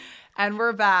And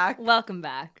we're back. Welcome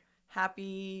back.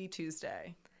 Happy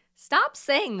Tuesday. Stop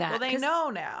saying that. Well, they know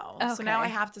now. Okay. So now I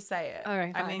have to say it. All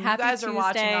right, fine. I mean, happy you guys Tuesday. are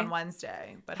watching on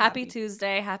Wednesday. But happy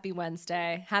Tuesday, happy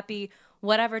Wednesday, happy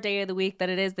whatever day of the week that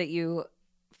it is that you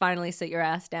finally sit your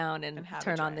ass down and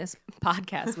turn on this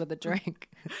podcast with a drink.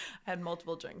 I had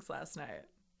multiple drinks last night.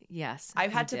 Yes. I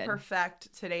had to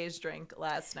perfect today's drink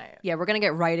last night. Yeah, we're going to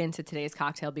get right into today's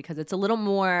cocktail because it's a little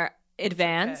more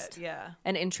advanced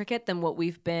and intricate than what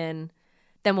we've been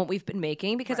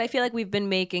making, because I feel like we've been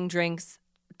making drinks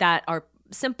that are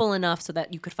simple enough so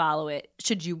that you could follow it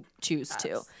should you choose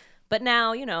to. But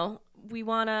now, you know, we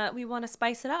want to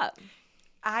spice it up.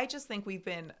 I just think we've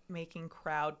been making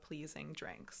crowd-pleasing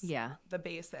drinks. Yeah. The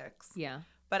basics. Yeah.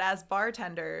 But as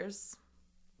bartenders,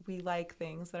 we like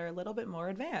things that are a little bit more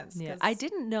advanced. Yeah. I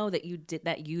didn't know that you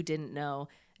didn't know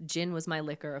gin was my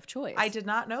liquor of choice. I did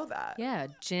not know that. Yeah,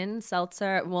 gin,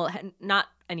 seltzer. Well, not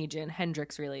any gin.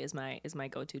 Hendrick's really is my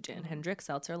go-to gin. Mm-hmm. Hendrick's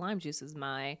seltzer lime juice is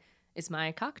my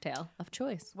cocktail of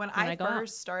choice. When I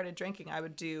first started drinking, I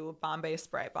would do Bombay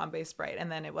Sprite,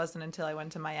 and then it wasn't until I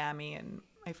went to Miami and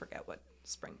I forget what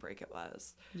spring break it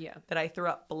was. Yeah. That I threw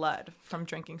up blood from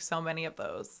drinking so many of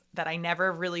those that I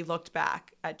never really looked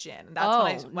back at gin.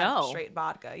 That's when I went straight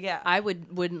vodka. Yeah. I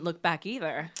wouldn't look back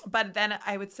either. But then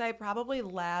I would say probably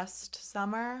last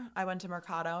summer I went to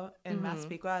Mercado in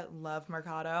Massapequa. Love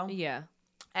Mercado. Yeah.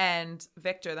 And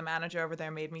Victor, the manager over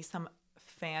there, made me some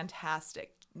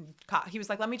fantastic he was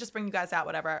like, let me just bring you guys out,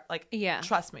 whatever. Like,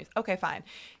 trust me. Okay, fine.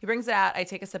 He brings it out. I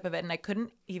take a sip of it, and I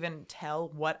couldn't even tell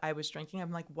what I was drinking.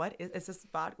 I'm like, what is this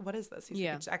vodka? What is this? He's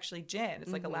like, it's actually gin.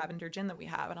 It's like a lavender gin that we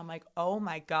have. And I'm like, oh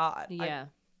my God. Yeah.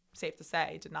 Safe to say,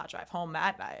 I did not drive home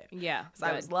that night. Yeah. Because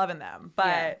I was loving them.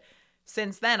 But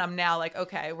since then, I'm now like,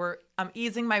 okay, I'm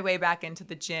easing my way back into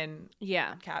the gin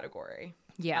category.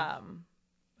 Yeah.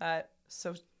 But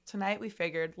so tonight we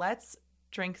figured, let's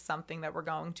drink something that we're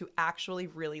going to actually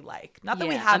really like. Not that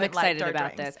we haven't. I'm excited liked our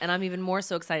about drinks. this, and I'm even more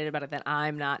so excited about it that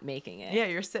I'm not making it. Yeah,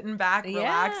 you're sitting back,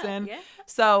 relaxing. Yeah.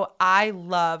 So I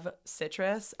love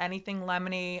citrus, anything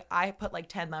lemony. I put like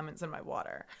 10 lemons in my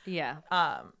water. Yeah.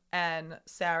 And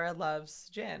Sarah loves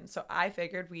gin, so I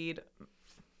figured we'd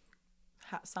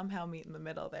somehow meet in the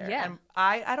middle there. Yeah. And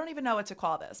I don't even know what to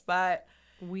call this, but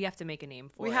we have to make a name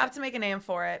for it. We have to make a name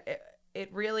for it.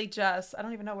 It really just, I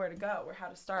don't even know where to go or how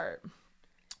to start.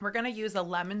 We're going to use a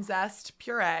lemon zest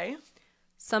puree.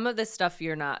 Some of this stuff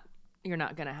you're not going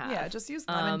to have. Yeah, just use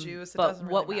lemon juice. But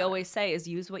what we always say is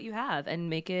use what you have and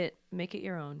make it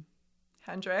your own.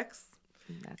 Hendrick's.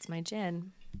 That's my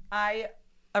gin. I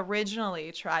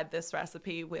originally tried this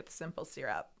recipe with simple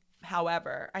syrup.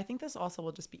 However, I think this also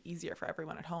will just be easier for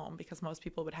everyone at home because most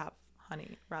people would have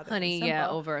honey rather than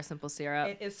simple. Over a simple syrup.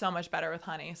 It is so much better with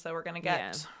honey. So we're going to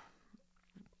get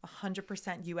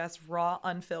 100% U.S. raw,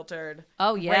 unfiltered.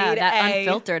 Oh, yeah, that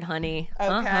unfiltered honey.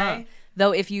 Okay.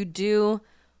 Though if you do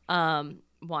want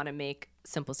to make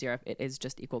simple syrup, it is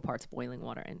just equal parts boiling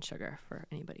water and sugar for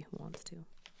anybody who wants to.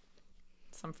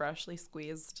 Some freshly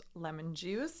squeezed lemon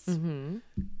juice. Mm-hmm.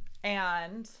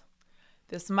 And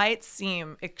this might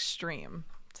seem extreme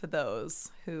to those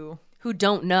who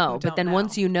don't know. But then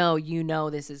once you know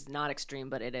this is not extreme,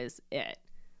 but it is it.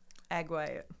 Egg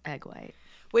white. Egg white.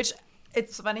 Which...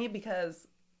 It's funny because,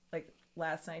 like,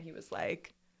 last night he was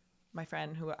like, my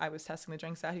friend who I was testing the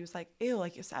drinks out, he was like, ew,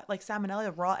 like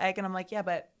salmonella, raw egg. And I'm like, yeah,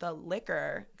 but the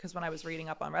liquor, because when I was reading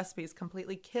up on recipes,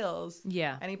 completely kills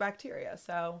any bacteria.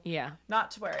 So,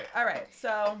 not to worry. All right,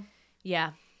 so.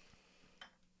 Yeah.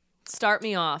 Start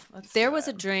me off. There was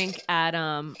a drink at,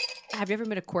 have you ever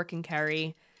been to Cork and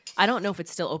Kerry? I don't know if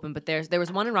it's still open, but there was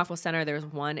one in Rockville Center. There was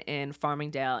one in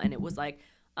Farmingdale, and it was like,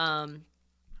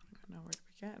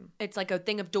 it's like a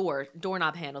thing of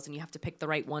doorknob handles, and you have to pick the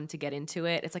right one to get into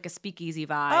it. It's like a speakeasy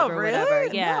vibe or whatever.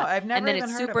 Yeah, no, I've never and then even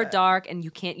it's heard super of it. dark, and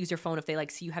you can't use your phone if they like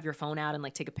see you have your phone out and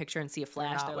like take a picture and see a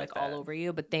flash. They're like all over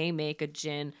you. But they make a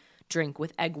gin drink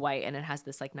with egg white, and it has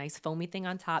this like nice foamy thing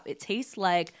on top. It tastes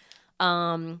like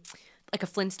a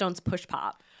Flintstones push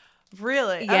pop.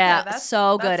 Really? Yeah, okay,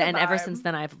 so good. And ever since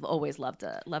then, I've always loved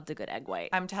a good egg white.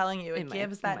 I'm telling you, it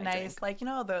gives that nice drink. Like, you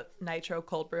know, the nitro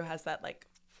cold brew has that like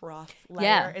froth layer.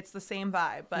 Yeah. It's the same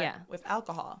vibe, but with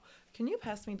alcohol. Can you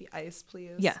pass me the ice,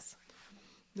 please? Yes.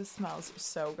 This smells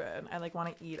so good. I like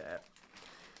want to eat it.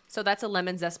 So that's a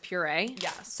lemon zest puree.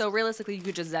 Yes. So realistically, you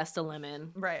could just zest a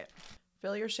lemon. Right.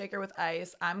 Fill your shaker with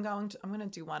ice. I'm gonna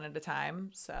do one at a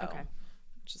time. So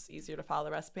it's just easier to follow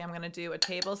the recipe. I'm gonna do a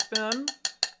tablespoon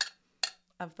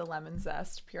of the lemon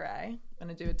zest puree. I'm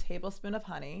gonna do a tablespoon of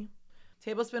honey.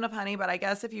 But I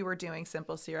guess if you were doing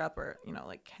simple syrup or, you know,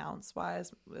 like counts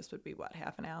wise, this would be what,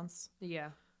 half an ounce? Yeah.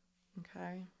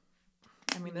 Okay.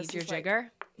 I mean, this is your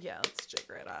jigger? Yeah, let's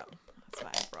jigger it up. That's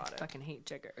why I brought it. Fucking hate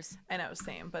jiggers. I know,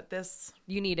 same. But this,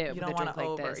 you need it. You don't want to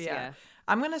over. Like this. Yeah.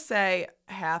 I'm gonna say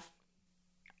half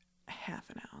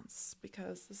an ounce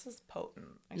because this is potent.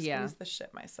 I squeeze the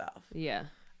shit myself. Yeah.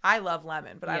 I love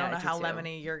lemon, but I don't know how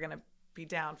lemony you're gonna be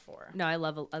down for. No, I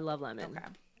love lemon. Okay.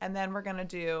 And then we're gonna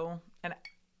do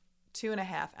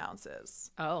 2.5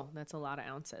 ounces. Oh, that's a lot of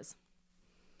ounces.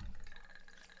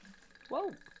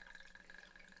 Whoa.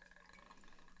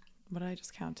 What did I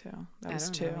just count to? That was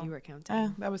 2. You were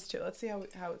counting. That was 2. Let's see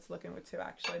how it's looking with 2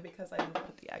 actually, because I didn't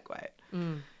put the egg white.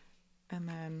 And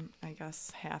then I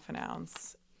guess half an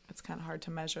ounce. It's kind of hard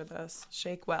to measure this.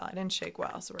 Shake well. I didn't shake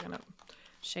well, so we're gonna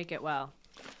shake it well.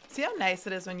 See how nice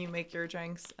it is when you make your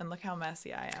drinks, and look how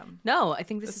messy I am. No, I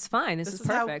think this is fine. This is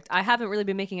perfect. I haven't really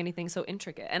been making anything so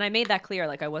intricate, and I made that clear.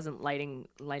 Like I wasn't lighting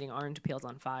orange peels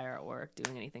on fire or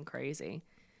doing anything crazy.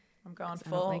 I'm going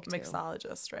full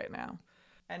mixologist right now.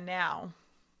 And now,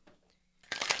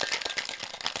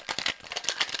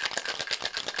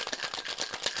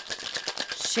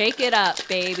 shake it up,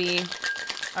 baby.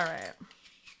 All right.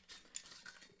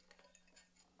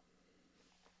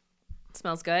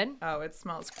 Smells good? Oh, it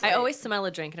smells great. I always smell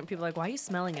a drink, and people are like, why are you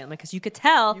smelling it? I'm like, because you could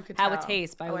tell how it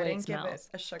tastes by the way it smells. I didn't give it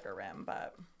a sugar rim,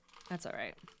 but that's all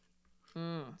right.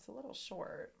 It's a little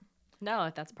short.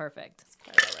 No, that's perfect. It's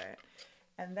quite all right.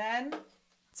 And then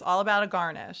it's all about a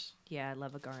garnish. Yeah, I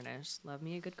love a garnish. Love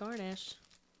me a good garnish.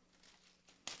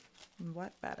 And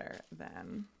what better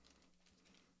than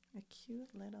a cute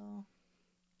little...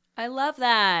 I love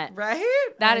that. Right?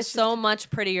 That is so much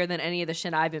prettier than any of the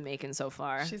shit I've been making so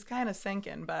far. She's kind of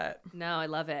sinking, but... No, I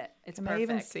love it. It's perfect. Can I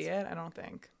even see it? I don't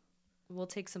think. We'll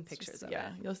take some pictures of it.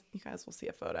 Yeah, you guys will see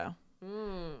a photo.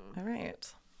 All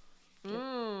right. You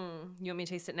want me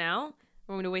to taste it now?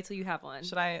 Or want me to wait till you have one?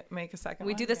 Should I make a second one?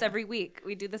 We do this every week.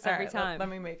 We do this every time. Let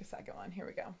me make a second one. Here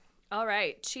we go. All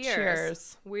right.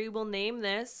 Cheers. We will name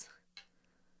this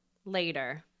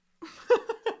later.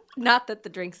 Not that the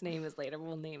drink's name is later.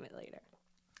 We'll name it later.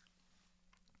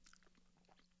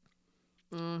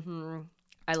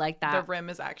 I like that. The rim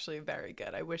is actually very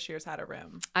good. I wish yours had a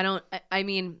rim. I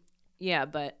mean, yeah,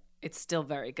 but it's still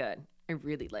very good. I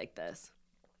really like this.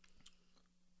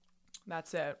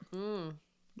 That's it.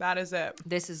 That is it.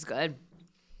 This is good.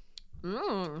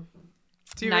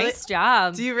 Nice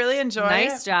job. Do you really enjoy it?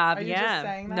 Nice job. Are you just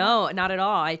saying that? No, not at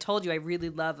all. I told you I really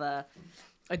love a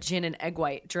gin and egg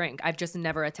white drink. I've just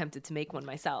never attempted to make one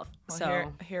myself. Well,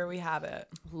 so here we have it.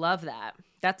 Love that.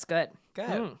 That's good.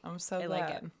 Good. I'm so glad. Like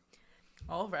it.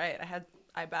 All right.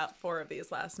 I bought 4 of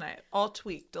these last night. All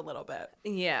tweaked a little bit.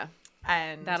 Yeah.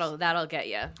 And that'll get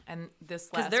you. And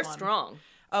this last one. Because they're strong.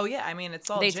 Oh yeah. I mean, it's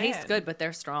all They gin. taste good, but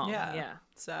they're strong. Yeah. Yeah.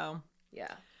 So.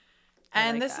 Yeah.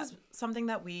 And this is something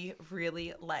that we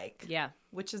really like. Yeah.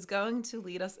 Which is going to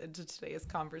lead us into today's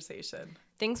conversation.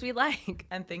 Things we like.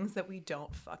 And things that we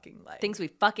don't fucking like. Things we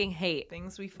fucking hate.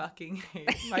 Things we fucking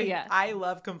hate. I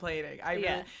love complaining.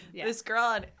 This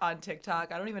girl on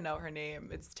TikTok, I don't even know her name.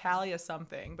 It's Talia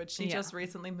something, but she just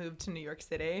recently moved to New York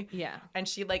City. Yeah. And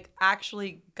she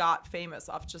actually got famous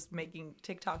off just making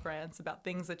TikTok rants about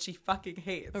things that she fucking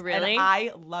hates. Really? And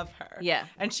I love her. Yeah.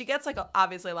 And she gets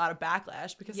obviously a lot of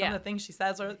backlash because some of the things she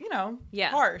says are,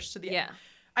 harsh to the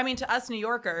I mean, to us New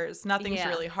Yorkers, nothing's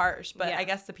really harsh, but I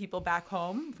guess the people back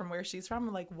home from where she's from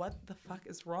are like, what the fuck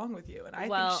is wrong with you? And I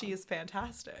think she is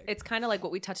fantastic. It's kind of like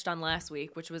what we touched on last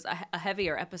week, which was a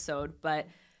heavier episode, but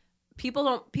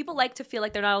people like to feel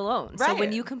like they're not alone. Right. So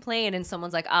when you complain and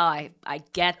someone's like, oh, I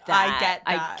get that.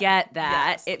 I get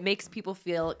that. Yes. It makes people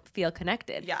feel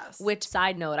connected. Yes. Which,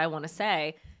 side note, I want to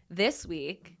say, this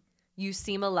week, you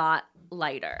seem a lot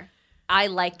lighter. I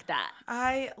like that.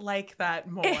 I like that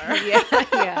more.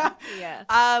 Yeah.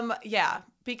 Yeah,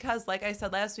 because like I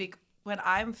said last week, when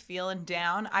I'm feeling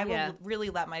down, I will really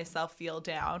let myself feel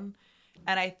down.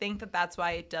 And I think that that's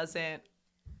why it doesn't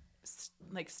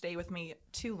stay with me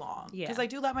too long. Yeah. Because I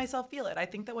do let myself feel it. I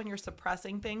think that when you're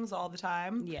suppressing things all the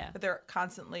time, that they're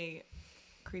constantly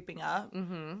creeping up.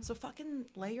 Mm-hmm. So fucking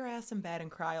lay your ass in bed and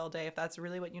cry all day if that's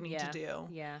really what you need to do.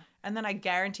 Yeah. And then I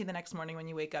guarantee the next morning when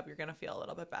you wake up, you're going to feel a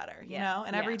little bit better, you know?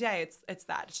 And every day it's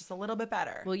that. It's just a little bit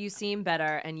better. Well, you seem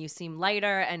better and you seem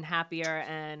lighter and happier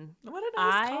and what a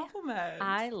nice compliment.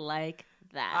 I like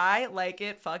that. I like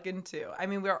it fucking too. I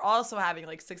mean, we're also having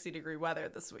 60-degree weather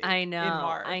this week. I know. In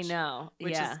March. I know.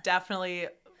 Which is definitely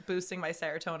boosting my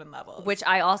serotonin levels. Which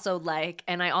I also like.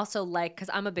 And I also like, because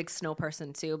I'm a big snow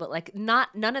person too, but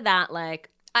none of that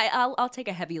I'll take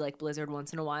a heavy like blizzard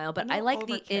once in a while, but I like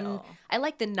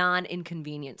the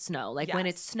non-inconvenient snow. Like when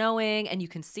it's snowing and you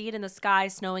can see it in the sky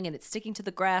snowing and it's sticking to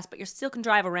the grass, but you still can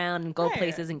drive around and go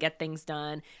places and get things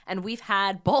done. And we've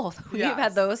had both. We've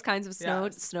had those kinds of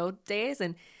snow days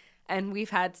and we've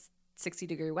had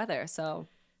 60-degree weather. So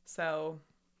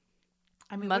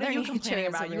I mean, what are you complaining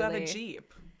about? You have a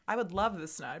Jeep. I would love the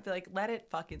snow. I'd be like, let it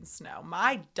fucking snow.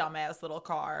 My dumbass little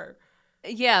car.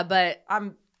 Yeah, but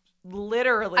I'm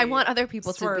literally I want other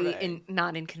people to be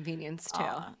not inconvenienced too.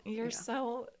 You're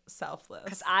so selfless.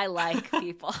 Because I like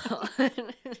people. I'm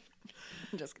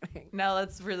just kidding. Now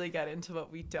let's really get into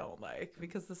what we don't like,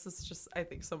 because this is just, I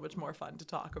think, so much more fun to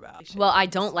talk about. Well, I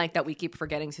don't like that we keep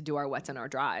forgetting to do our wets and our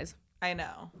dries. I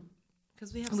know.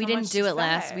 Because we didn't do it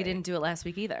last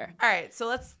week either. All right, so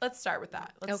let's start with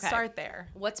that. Let's start there.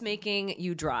 What's making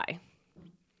you dry?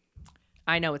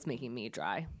 I know it's making me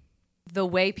dry. The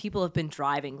way people have been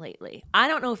driving lately. I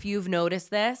don't know if you've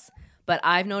noticed this, but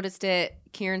I've noticed it.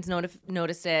 Kieran's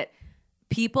noticed it.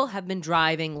 People have been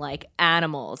driving like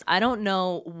animals. I don't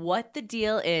know what the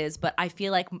deal is, but I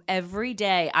feel like every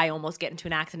day I almost get into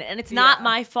an accident, and it's not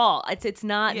my fault. It's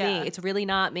not me. It's really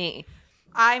not me.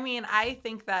 I mean, I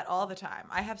think that all the time.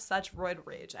 I have such roid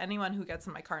rage. Anyone who gets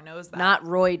in my car knows that. Not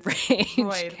roid rage.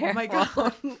 Roid. Careful. Oh my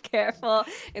God. Careful.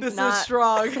 This is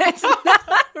strong. It's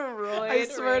not roid I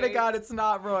swear to God, it's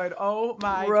not roid. Oh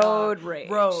my God. Road rage.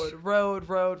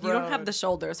 Road. You don't have the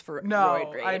shoulders for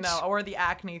roid rage. I know. Or the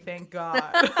acne, thank God.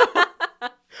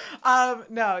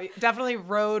 No, definitely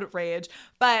road rage.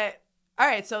 But, all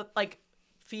right, so like,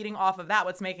 feeding off of that,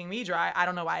 what's making me dry, I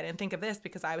don't know why I didn't think of this,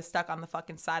 because I was stuck on the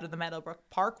fucking side of the Meadowbrook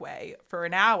Parkway for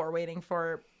an hour waiting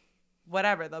for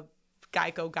whatever, the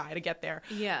Geico guy to get there.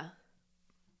 Yeah.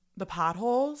 The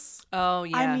potholes. Oh,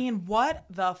 yeah. I mean, what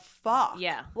the fuck?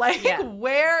 Yeah. Like,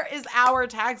 where is our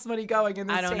tax money going in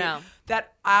this state? I don't know.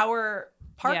 That our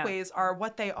parkways are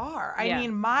what they are. I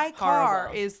mean, my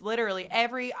car is literally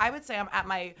I would say I'm at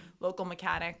my local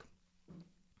mechanic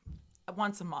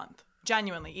once a month.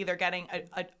 Genuinely, either getting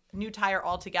a new tire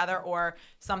altogether or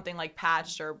something like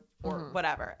patched or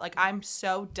whatever. Like, I'm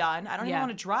so done. I don't even want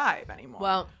to drive anymore.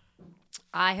 Well,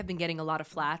 I have been getting a lot of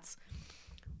flats,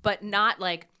 but not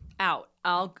like out.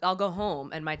 I'll go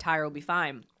home and my tire will be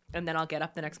fine, and then I'll get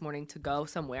up the next morning to go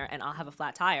somewhere and I'll have a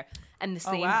flat tire. And the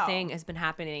same thing has been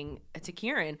happening to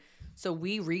Kieran. So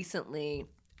we recently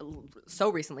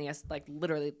as like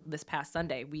literally this past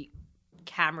Sunday, we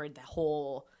cambered the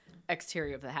whole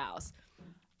exterior of the house.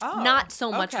 Oh, not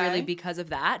so much really because of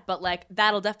that, but like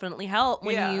that'll definitely help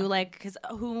when you like, because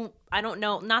I don't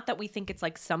know, not that we think it's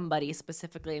like somebody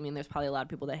specifically. I mean, there's probably a lot of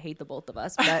people that hate the both of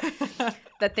us, but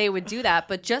that they would do that.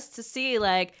 But just to see,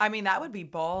 like, I mean, that would be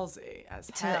ballsy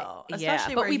as hell.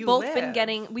 Especially but where we've both been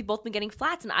getting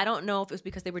flats, and I don't know if it was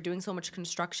because they were doing so much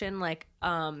construction, like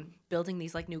building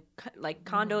these like new like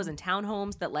condos and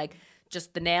townhomes that like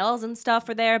just the nails and stuff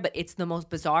are there, but it's the most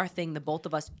bizarre thing. The both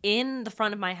of us in the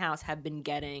front of my house have been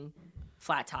getting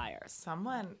flat tires.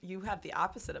 You have the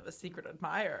opposite of a secret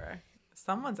admirer.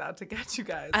 Someone's out to get you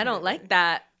guys. I don't like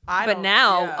that. But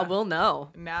now we'll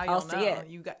know. Now I'll see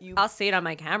it. I'll see it on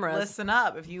my cameras. Listen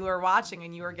up. If you are watching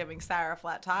and you are giving Sarah a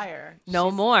flat tire, no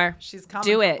more. She's coming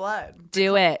do for it. blood.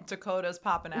 Do it. Dakota's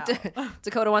popping out.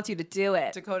 Dakota wants you to do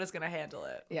it. Dakota's going to handle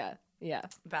it. Yeah. Yeah.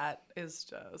 That is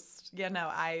just,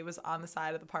 I was on the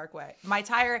side of the parkway. My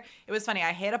tire, it was funny.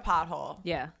 I hit a pothole.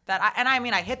 Yeah.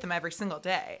 I hit them every single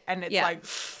day. And it's like,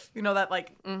 that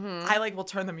like, I like will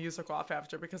turn the music off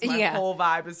after because my whole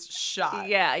vibe is shot.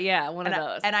 Yeah. Yeah. One of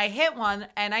those. And I hit one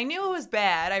and I knew it was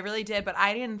bad. I really did. But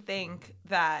I didn't think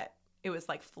that it was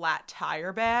like flat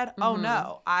tire bad. Oh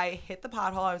no. I hit the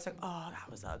pothole. I was like, oh,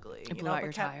 that was ugly. It blew out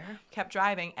your tire. Kept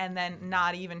driving. And then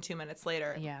not even 2 minutes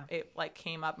later, it like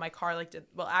came up. My car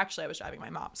actually I was driving my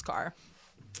mom's car.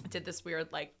 It did this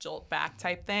weird like jolt back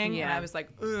type thing. Yeah. And I was like,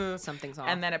 ugh. Something's off.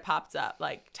 And then it popped up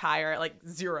like tire, like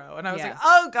 0. And I was like,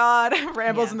 oh God.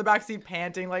 Rambo's in the backseat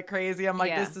panting like crazy. I'm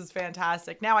like, this is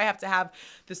fantastic. Now I have to have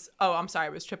this. Oh, I'm sorry.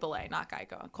 It was AAA, not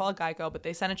Geico. I called Geico, but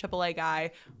they sent a AAA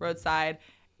guy roadside.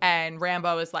 And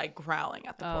Rambo is like growling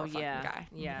at the poor fucking guy.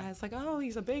 Yeah. And I was like, oh,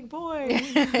 he's a big boy.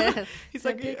 He's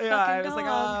like, I was like,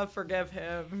 oh, forgive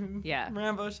him. Yeah.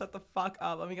 Rambo, shut the fuck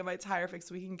up. Let me get my tire fixed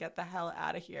so we can get the hell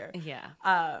out of here.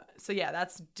 Yeah. So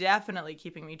that's definitely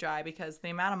keeping me dry because the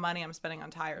amount of money I'm spending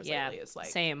on tires lately is like,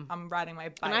 same. I'm riding my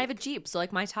bike. And I have a Jeep, so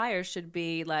like my tires should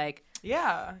be like,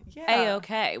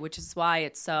 A-okay, which is why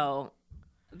it's so,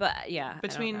 but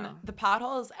between the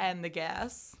potholes and the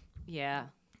gas. Yeah.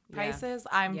 Prices,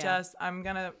 I'm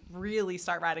gonna really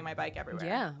start riding my bike everywhere.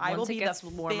 Yeah, I will be the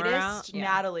fittest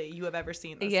Natalie you have ever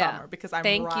seen this summer because I'm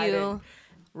riding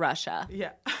Russia.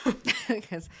 Yeah.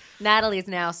 Because Natalie is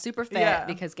now super fit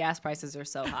because gas prices are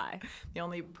so high. The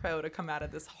only pro to come out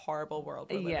of this horrible world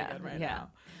we're living in right now.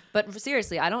 But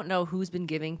seriously, I don't know who's been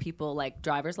giving people like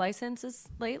driver's licenses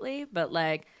lately, but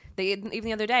like even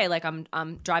the other day, like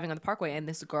I'm driving on the parkway and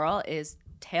this girl is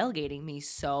tailgating me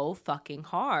so fucking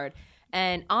hard.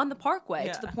 And on the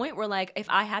parkway to the point where like if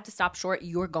I had to stop short,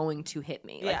 you're going to hit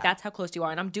me. Like that's how close you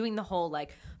are. And I'm doing the whole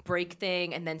like brake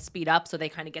thing and then speed up so they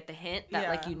kind of get the hint that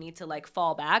like you need to like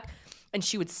fall back. And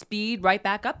she would speed right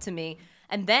back up to me.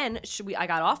 And then I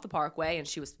got off the parkway and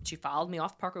she followed me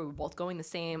off the parkway. We were both going the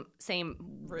same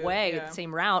way, the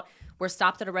same route. We're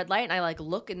stopped at a red light and I like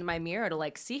look in my mirror to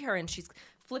like see her and she's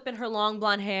flipping her long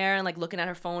blonde hair and like looking at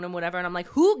her phone and whatever. And I'm like,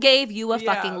 who gave you a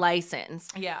fucking license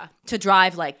to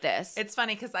drive like this? It's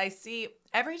funny because I see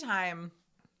every time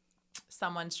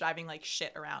someone's driving like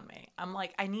shit around me, I'm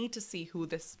like, I need to see who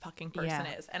this fucking person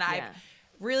is. And I've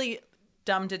really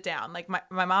dumbed it down. Like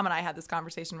my mom and I had this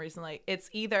conversation recently. It's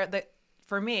either that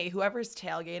for me, whoever's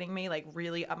tailgating me, like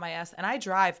really up my ass, and I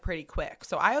drive pretty quick.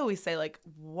 So I always say like,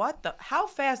 how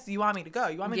fast do you want me to go?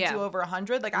 You want me to do over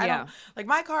 100? Like I don't, like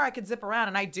my car, I could zip around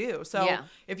and I do. So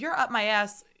if you're up my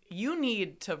ass, you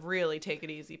need to really take it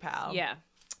easy, pal. Yeah.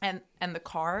 And the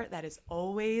car that is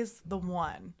always the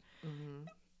one. Mm-hmm.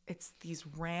 It's these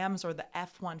Rams or the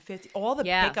F-150, all the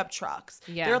pickup trucks.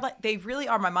 Yeah. They're like, they really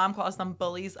are. My mom calls them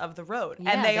bullies of the road.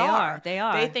 Yeah, and they are. They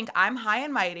are. They think I'm high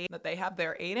and mighty, that they have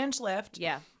their 8-inch lift.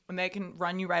 Yeah. And they can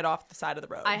run you right off the side of the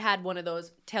road. I had one of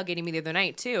those tailgating me the other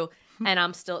night too. And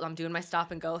I'm doing my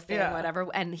stop and go thing, whatever.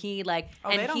 And he like,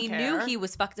 knew he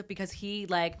was fucked up because he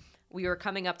like, we were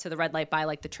coming up to the red light by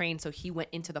like the train, so he went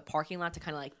into the parking lot to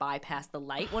kind of like bypass the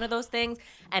light, one of those things.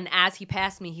 And as he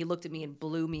passed me, he looked at me and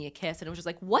blew me a kiss, and it was just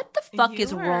like, what the fuck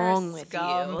is wrong with you?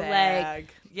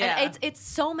 Like, and it's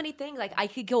so many things. Like I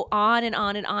could go on and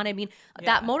on and on. I mean,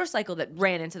 that motorcycle that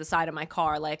ran into the side of my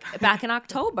car, like back in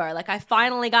October, like I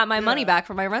finally got my money back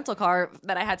from my rental car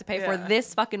that I had to pay for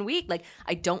this fucking week. Like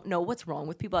I don't know what's wrong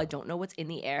with people. I don't know what's in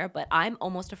the air, but I'm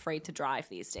almost afraid to drive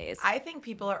these days. I think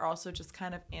people are also just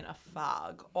kind of in a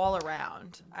fog all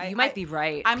around. You might be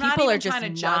right. I'm people not even trying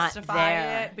to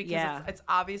justify it because it's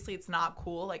obviously it's not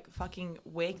cool. Like fucking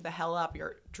wake the hell up.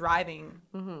 You're driving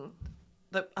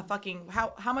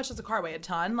how much does a car weigh? A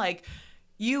ton? Like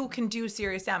you can do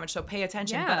serious damage. So pay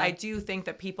attention. Yeah. But I do think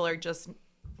that people are just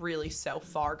really so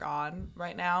far gone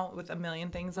right now with a million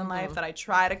things in life that I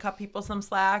try to cut people some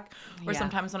slack. Or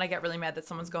sometimes when I get really mad that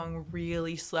someone's going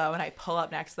really slow and I pull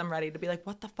up next to them ready to be like,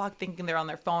 what the fuck, thinking they're on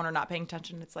their phone or not paying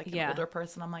attention. It's like an older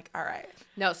person. I'm like, all right.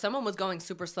 No, someone was going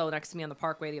super slow next to me on the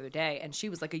parkway the other day and she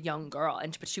was like a young girl,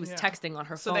 but she was texting on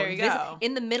her phone. So there you go.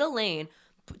 In the middle lane,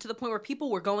 to the point where people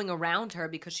were going around her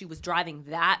because she was driving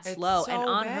that slow and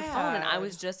on her phone, and I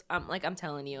was just I'm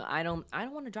telling you, I don't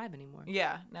want to drive anymore.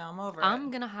 Yeah, no, I'm over it. I'm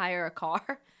gonna hire a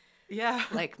car,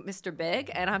 like Mr.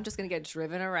 Big, and I'm just gonna get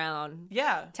driven around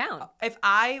town. If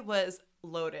I was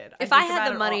loaded, if I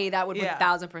had the money, that would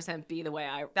 1,000% be the way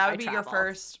I that would be traveled. Your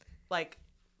first like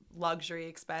luxury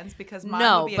expense because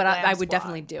mine would be a glam I would squad.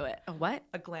 Definitely do it. A what?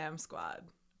 A glam squad.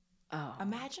 Oh,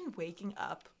 imagine waking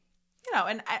up. You know,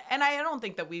 and I don't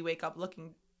think that we wake up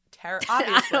looking terrible.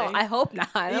 Obviously, I hope not.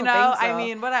 I don't think so. I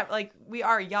mean, whatever. Like we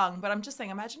are young, but I'm just saying.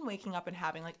 Imagine waking up and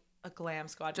having like a glam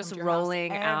squad, just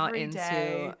rolling out into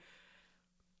day.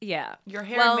 Your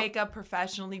hair and makeup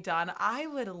professionally done. I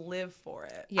would live for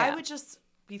it. Yeah. I would just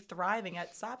be thriving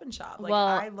at Stop and Shop. Like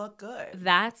I look good.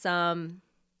 That's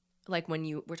like when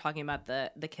you were talking about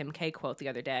the Kim K quote the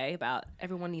other day about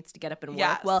everyone needs to get up and work.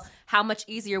 Yes. Well, how much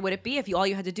easier would it be if all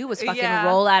you had to do was fucking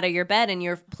roll out of your bed in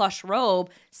your plush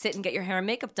robe, sit and get your hair and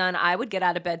makeup done? I would get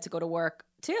out of bed to go to work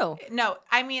too. No,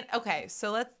 I mean, okay,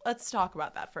 so let's talk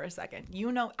about that for a second.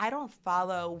 You know, I don't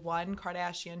follow one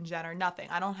Kardashian, Jenner, nothing.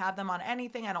 I don't have them on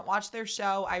anything. I don't watch their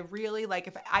show. I really like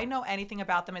if I know anything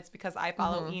about them, it's because I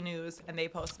follow E! News and they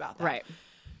post about them. Right.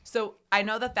 So I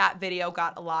know that video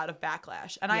got a lot of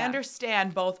backlash. And I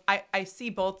understand both. I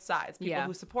see both sides. People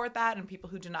who support that and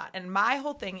people who do not. And my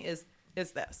whole thing is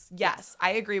this. Yes,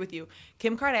 I agree with you.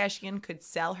 Kim Kardashian could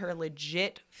sell her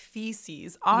legit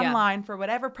feces online for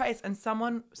whatever price. And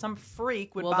some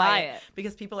freak would buy it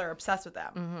because people are obsessed with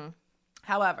them. Mm-hmm.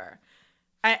 However,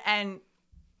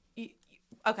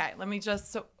 okay, let me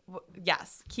just,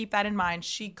 yes, keep that in mind.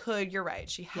 She could, you're right.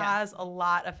 She has a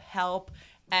lot of help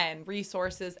and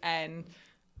resources and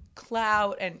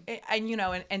clout and you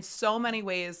know, in so many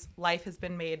ways, life has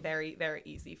been made very, very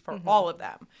easy for all of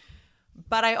them.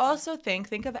 But I also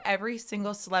think of every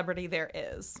single celebrity there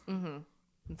is. Mm-hmm.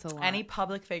 It's a lot. Any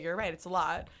public figure, right? It's a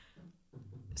lot.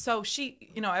 so she,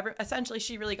 essentially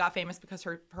she really got famous because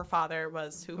her father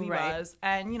was who he was.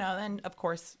 And, then of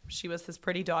course she was his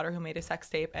pretty daughter who made a sex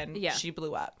tape and she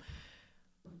blew up.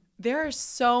 There are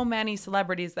so many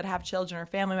celebrities that have children or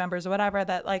family members or whatever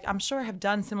that, like, I'm sure have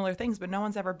done similar things, but no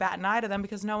one's ever bat an eye to them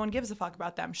because no one gives a fuck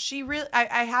about them. She really,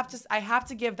 I have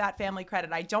to give that family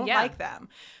credit. I don't like them,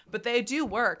 but they do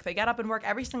work. They get up and work.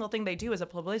 Every single thing they do is a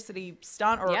publicity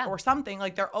stunt or something.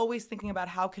 Like, they're always thinking about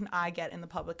how can I get in the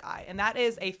public eye, and that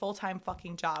is a full-time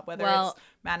fucking job. Whether it's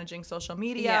managing social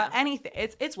media, anything,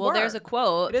 it's work. There's a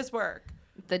quote. It is work.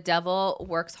 The devil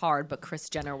works hard, but Kris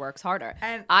Jenner works harder.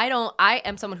 And I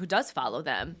am someone who does follow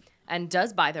them and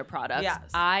does buy their products. Yes.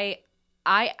 I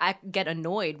get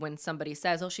annoyed when somebody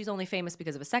says, "Oh, she's only famous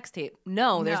because of a sex tape."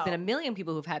 No, there's been a million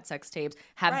people who've had sex tapes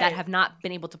that have not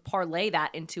been able to parlay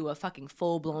that into a fucking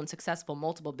full-blown successful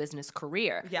multiple business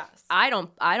career. Yes. I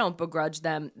don't begrudge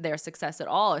them their success at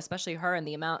all, especially her and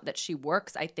the amount that she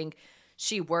works. I think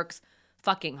she works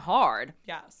fucking hard.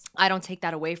 Yes. I don't take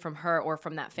that away from her or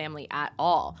from that family at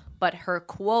all. But her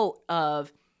quote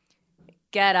of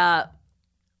 "get up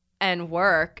and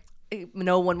work,"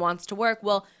 no one wants to work.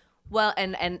 Well,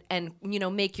 and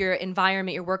make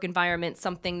your work environment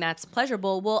something that's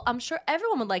pleasurable. Well, I'm sure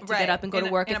everyone would like to get up and go to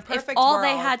work. If all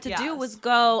they had to do was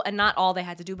go, and not all they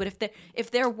had to do, but if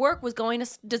their work was going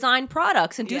to design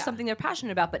products and do something they're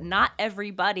passionate about, but not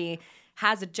everybody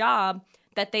has a job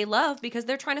that they love because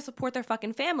they're trying to support their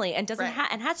fucking family and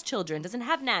and has children, doesn't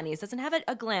have nannies, doesn't have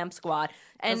a glam squad,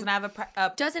 and doesn't have a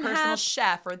personal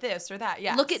chef or this or that.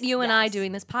 Yeah. Look at you and I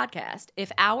doing this podcast.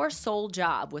 If our sole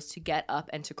job was to get up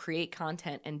and to create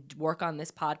content and work on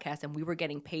this podcast and we were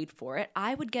getting paid for it,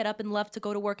 I would get up and love to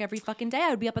go to work every fucking day.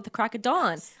 I would be up at the crack of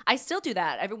dawn. Yes. I still do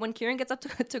that. When Kieran gets up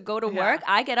to go to work,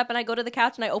 I get up and I go to the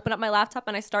couch and I open up my laptop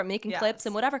and I start making clips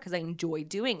and whatever because I enjoy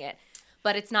doing it.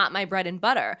 But it's not my bread and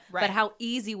butter. Right. But how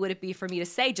easy would it be for me to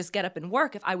say, just get up and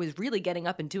work if I was really getting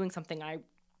up and doing something I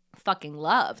fucking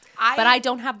loved? But I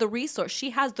don't have the resource.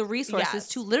 She has the resources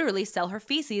to literally sell her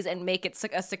feces and make it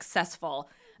a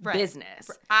successful business.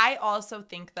 I also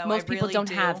think, though, most people don't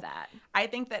have that. I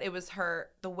think that it was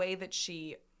the way that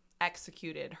she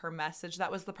executed her message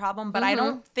that was the problem, but I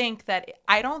don't think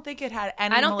it had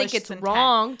any. I don't think it's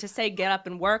wrong to say get up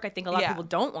and work. I think a lot of people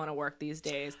don't want to work these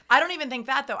days. I don't even think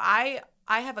that, though.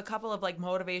 I have a couple of like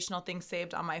motivational things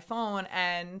saved on my phone,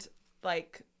 and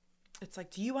like it's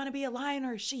like, do you want to be a lion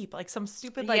or a sheep? Like some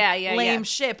stupid lame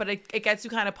shit, but it gets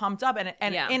you kind of pumped up,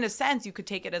 and in a sense you could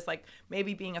take it as like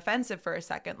maybe being offensive for a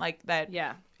second, like that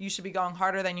you should be going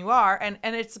harder than you are, and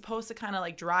it's supposed to kind of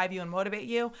like drive you and motivate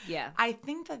you. Yeah. I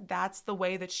think that's the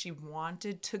way that she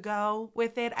wanted to go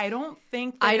with it. I don't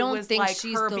think it was like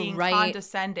she's her being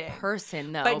condescending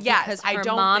person, though. But yes, because her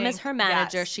mom is her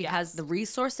manager. She has the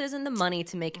resources and the money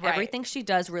to make everything she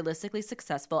does realistically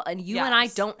successful, and you and I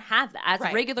don't have that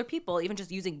as regular people. Even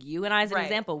just using you and I as an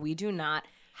example, we do not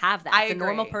have that. The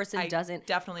normal person doesn't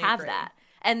have that.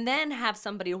 And then have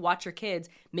somebody to watch your kids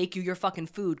make you your fucking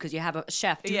food because you have a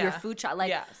chef do your food shot.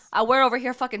 Like, we're over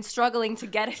here fucking struggling to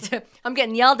get it to. I'm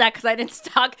getting yelled at because I didn't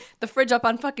stock the fridge up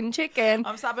on fucking chicken.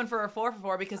 I'm stopping for a 4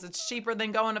 for $4 because it's cheaper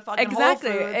than going to fucking Whole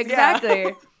Foods. Exactly.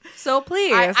 Yeah. So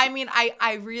please. I mean,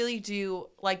 I really do,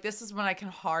 like, this is when I can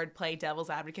hard play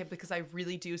devil's advocate because I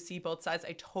really do see both sides.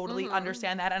 I totally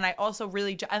understand that. And I also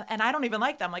really, and I don't even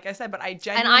like them, like I said, but I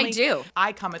genuinely. And I do.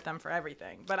 I come at them for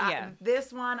everything. But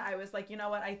this one, I was like, you know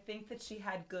what? I think that she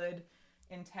had good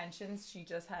intentions. She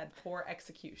just had poor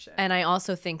execution. And I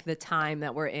also think the time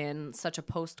that we're in, such a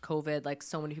post-COVID, like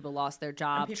so many people lost their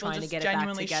job trying to get it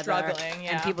back together.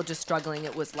 And people just struggling.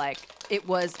 It was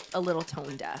a little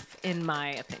tone deaf, in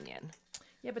my opinion.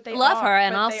 Yeah, but they love her,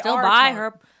 and I'll still buy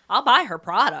her. I'll buy her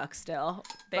products still.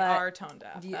 They are tone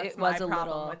deaf. That's my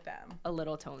problem with them. A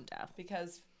little tone deaf.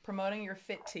 Because promoting your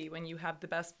fit tea when you have the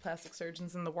best plastic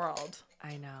surgeons in the world,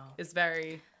 I know, is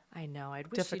very. I know. I'd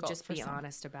wish you'd just be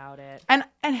honest about it. And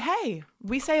hey,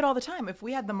 we say it all the time. If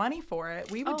we had the money for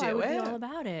it, we would do it. I would be all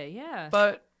about it. Yeah.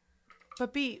 But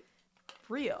be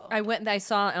real. I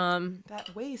saw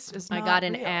that waist is not I got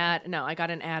an real. ad. No, I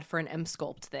got an ad for an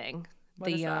M-Sculpt thing.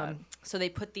 What is that? So they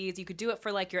put these, you could do it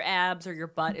for like your abs or your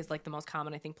butt is like the most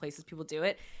common, I think, places people do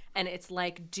it. And it's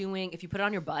like if you put it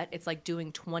on your butt, it's like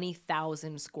doing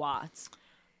 20,000 squats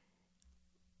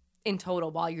in total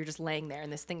while you're just laying there,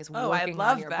 and this thing is working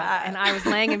on your butt. And I was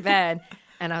laying in bed,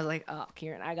 and I was like, "Oh,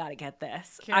 Kieran, I gotta get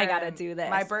this. I gotta do this."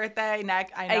 My birthday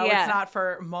neck. I know it's not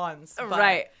for months, but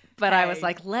right? But I was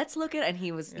like, "Let's look at." And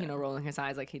he was, rolling his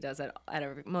eyes like he does at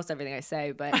most everything I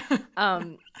say. But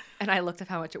and I looked up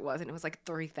how much it was, and it was like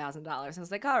 $3,000. I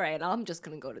was like, "All right, I'm just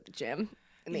gonna go to the gym."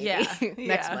 maybe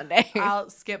next Monday. I'll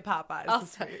skip Popeyes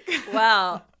this week.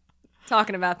 Well,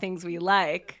 talking about things we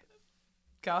like.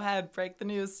 Go ahead, break the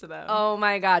news to them. Oh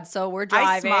my God. So we're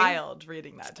driving. I smiled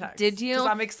reading that text. Did you? Because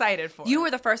I'm excited for it. You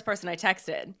were the first person I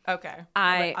texted. Okay.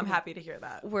 I'm happy to hear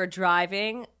that. We're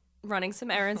driving, running some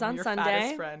errands on Sunday. Your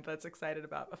fattest friend that's excited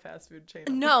about a fast food chain.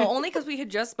 No, only because we had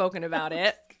just spoken about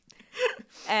it.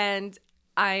 And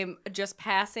I'm just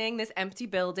passing this empty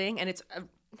building, and it's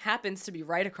happens to be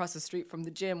right across the street from the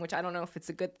gym, which I don't know if it's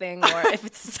a good thing or if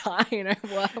it's a sign or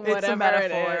whatever. It's a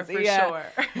metaphor it is. for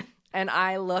sure. And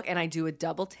I look and I do a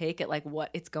double take at like what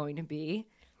it's going to be.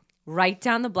 Right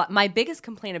down the block. My biggest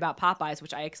complaint about Popeyes,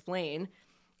 which I explain,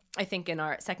 I think in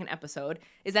our second episode,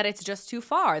 is that it's just too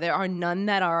far. There are none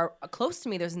that are close to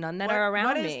me. There's none that are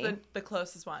around me. What is the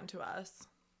closest one to us?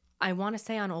 I want to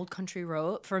say on Old Country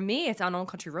Road. For me, it's on Old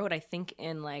Country Road. I think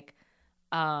in like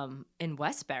in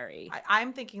Westbury.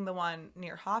 I'm thinking the one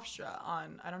near Hofstra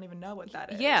on, I don't even know what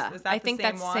that is. Yeah, is that I think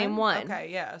that's the same one.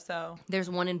 Okay, yeah. So there's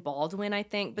one in Baldwin, I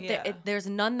think, but there's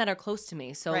none that are close to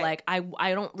me. So like I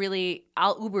don't really,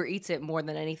 I'll Uber Eats it more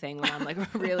than anything when I'm like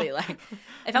really like,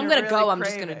 if I'm gonna go, I'm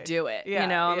just gonna do it. Yeah,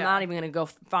 I'm not even gonna go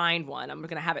find one. I'm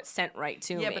gonna have it sent right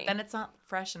to me. Yeah, but then it's not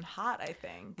fresh and hot, I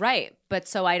think. Right, but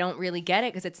so I don't really get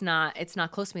it because it's not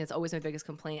close to me. That's always my biggest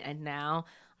complaint. And now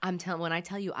when I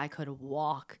tell you I could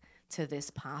walk to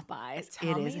this Popeyes,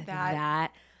 it is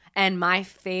that. And my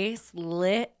face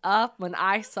lit up when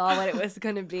I saw what it was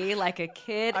going to be, like a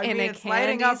kid in a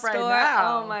candy store. Right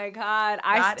now. Oh my God.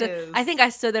 I think I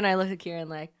stood there and I looked at Kieran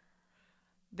like,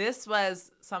 this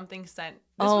was something sent.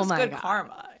 This was good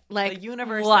karma. Like, the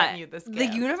universe sent you this gift.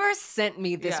 The universe sent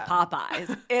me this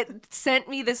Popeyes. It sent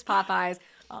me this Popeyes.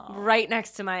 Right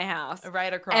next to my house,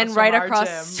 right across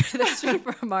the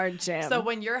street from our gym. So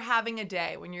when you're having a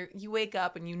day, when you wake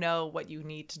up and you know what you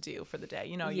need to do for the day,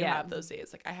 you have those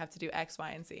days like I have to do X, Y,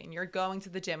 and Z, and you're going to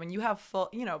the gym and you have full,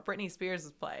 Britney Spears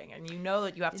is playing, and you know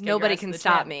that you have to. Nobody can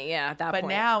stop me. Yeah, at that point. But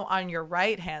now on your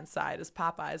right hand side is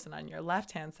Popeyes, and on your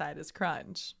left hand side is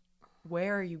Crunch.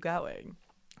 Where are you going?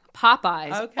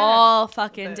 Popeyes all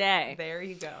fucking day. There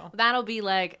you go. That'll be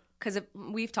like, because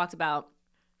we've talked about.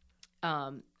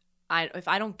 If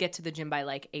I don't get to the gym by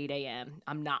like 8 a.m.,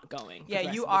 I'm not going.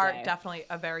 Yeah, you are definitely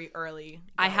a very early goer.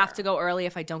 I have to go early.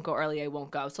 If I don't go early, I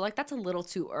won't go. So like that's a little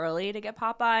too early to get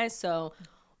Popeyes. So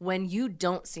when you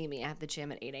don't see me at the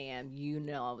gym at 8 a.m., you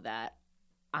know that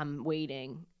I'm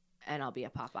waiting and I'll be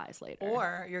at Popeyes later.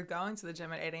 Or you're going to the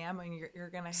gym at 8 a.m. and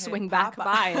you're going to swing back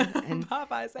by and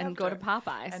Popeyes and go to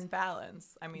Popeyes. And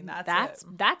balance. I mean, that's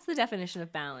the definition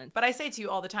of balance. But I say to you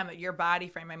all the time that your body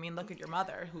frame, I mean, look at your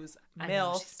mother who's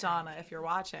MILF, Donna, if you're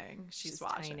watching. She's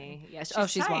watching. Tiny. Yes.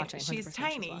 She's tiny. Watching. She's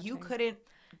tiny. You couldn't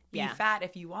be fat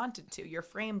if you wanted to. Your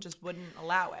frame just wouldn't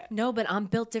allow it. No, but I'm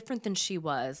built different than she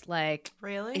was. Like,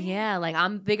 really? Yeah, like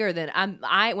I'm bigger than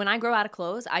when I grow out of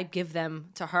clothes, I give them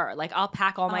to her. Like I'll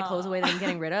pack all my clothes away that I'm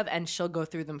getting rid of, and she'll go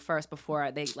through them first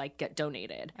before they like get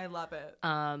donated. I love it.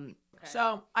 Okay.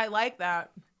 So I like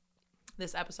that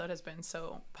this episode has been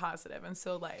so positive and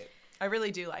so light. I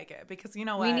really do like it because you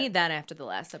know what? We need that after the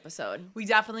last episode. We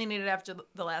definitely need it after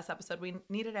the last episode. We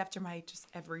need it after my just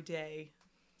everyday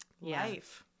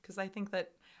life. Because I think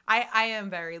that I am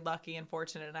very lucky and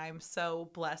fortunate, and I'm so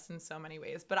blessed in so many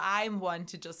ways. But I'm one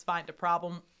to just find a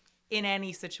problem in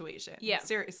any situation. Yeah.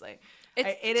 Seriously.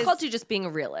 It's called you just being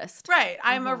a realist. Right.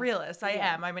 I'm a realist. I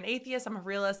am. I'm an atheist. I'm a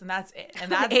realist, and that's it.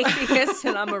 And that's an atheist,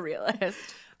 and I'm a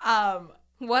realist.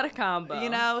 What a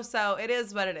combo. So it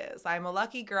is what it is. I'm a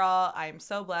lucky girl. I'm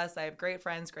so blessed. I have great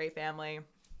friends, great family.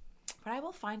 But I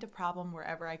will find a problem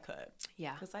wherever I could.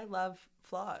 Yeah. Because I love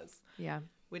flaws. Yeah.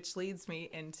 Which leads me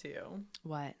into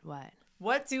what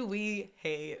do we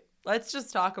hate? Let's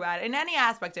just talk about it in any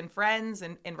aspect, in friends,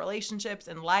 in relationships,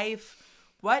 in life.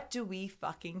 What do we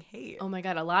fucking hate? Oh my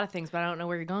God, a lot of things, but I don't know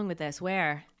where you're going with this.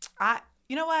 Where?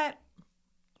 You know what?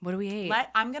 What do we hate?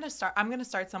 I'm gonna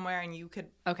start somewhere, and you could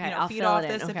I'll feed off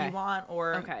this if you want,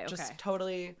 or just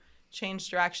totally change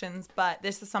directions. But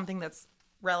this is something that's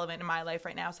relevant in my life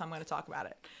right now, so I'm going to talk about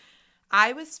it.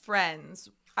 I was friends.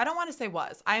 I don't want to say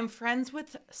was. I am friends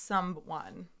with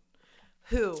someone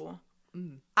who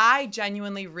I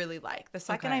genuinely really like. The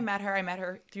second I met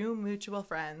her through mutual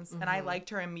friends, and I liked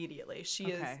her immediately. She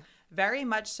is very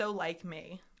much so like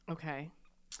me. Okay.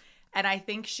 And I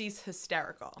think she's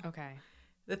hysterical. Okay.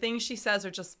 The things she says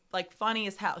are just like funny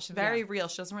as hell. She's very real.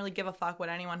 She doesn't really give a fuck what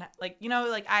anyone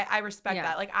I respect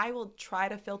that. Like I will try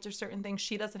to filter certain things.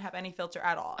 She doesn't have any filter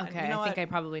at all. Okay. And I think I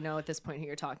probably know at this point who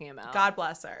you're talking about. God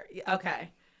bless her. Okay.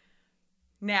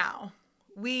 Now,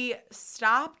 we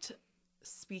stopped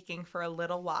speaking for a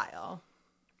little while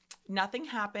nothing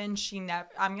happened.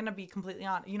 I'm going to be completely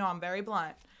honest. You know, I'm very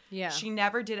blunt. Yeah. She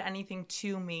never did anything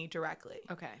to me directly.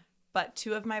 Okay. But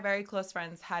 2 of my very close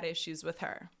friends had issues with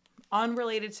her.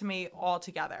 Unrelated to me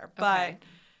altogether. Okay. But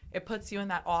it puts you in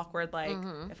that awkward, like,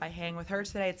 if I hang with her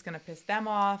today, it's going to piss them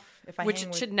off. Which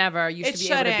should never. You should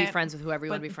be able to be friends with whoever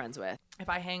you want to be friends with. If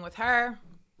I hang with her,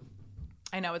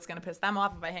 I know it's going to piss them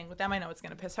off. If I hang with them, I know it's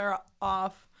going to piss her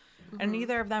off. And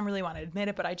neither of them really want to admit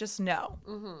it, but I just know.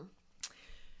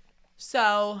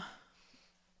 So,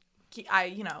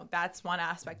 that's one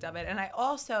aspect of it. And I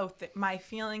also, my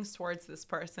feelings towards this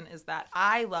person is that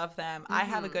I love them. I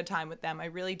have a good time with them. I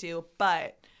really do.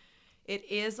 But it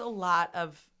is a lot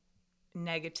of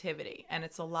negativity. And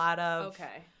it's a lot of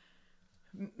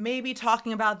maybe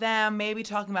talking about them, maybe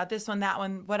talking about this one, that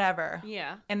one, whatever.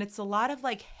 Yeah. And it's a lot of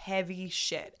like heavy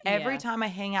shit. Every time I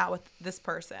hang out with this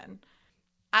person.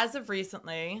 As of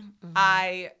recently,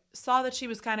 I saw that she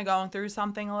was kind of going through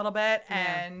something a little bit,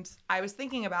 and I was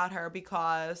thinking about her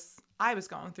because I was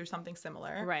going through something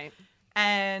similar. Right.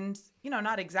 And,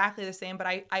 not exactly the same, but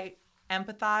I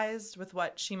empathized with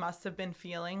what she must have been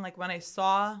feeling. Like when I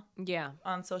saw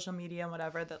on social media and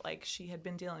whatever that like she had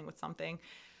been dealing with something,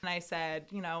 and I said,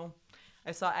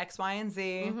 I saw X, Y, and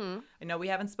Z. I know we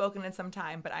haven't spoken in some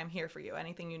time, but I'm here for you.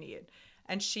 Anything you need.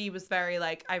 And she was very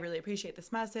like, I really appreciate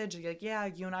this message. Like, yeah,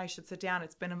 you and I should sit down.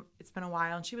 It's been a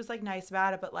while. And she was like nice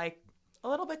about it, but like a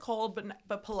little bit cold,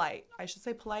 but polite. I should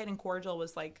say polite and cordial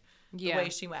was like the way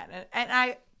she went. And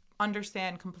I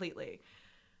understand completely.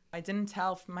 I didn't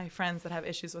tell my friends that have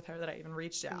issues with her that I even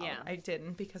reached out. Yeah. I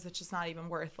didn't because it's just not even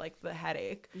worth like the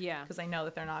headache. Yeah. Because I know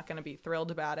that they're not going to be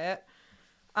thrilled about it.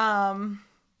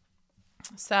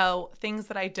 So things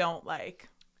that I don't like.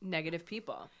 Negative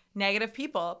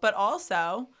people, but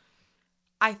also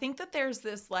I think that there's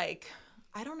this like,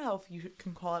 I don't know if you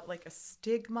can call it like a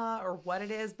stigma or what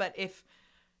it is, but if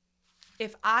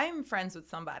I'm friends with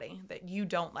somebody that you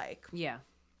don't like,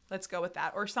 let's go with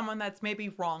that, or someone that's maybe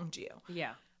wronged you,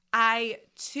 I,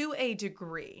 to a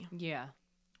degree,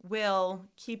 will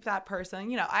keep that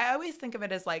person, I always think of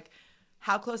it as like,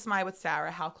 how close am I with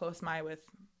Sarah? How close am I with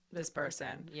this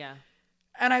person? Yeah.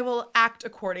 And I will act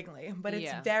accordingly. But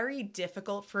it's very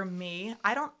difficult for me.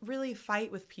 I don't really fight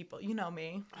with people. You know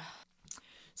me.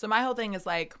 So my whole thing is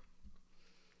like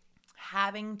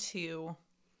having to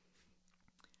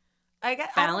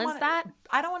balance that.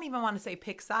 I don't even want to say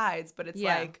pick sides, but it's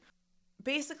like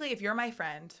basically if you're my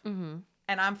friend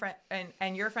and I'm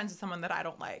and you're friends with someone that I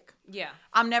don't like. Yeah.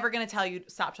 I'm never going to tell you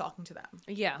stop talking to them.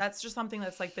 Yeah. That's just something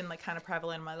that's like been like kind of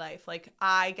prevalent in my life. Like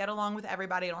I get along with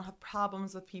everybody. I don't have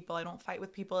problems with people. I don't fight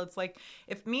with people. It's like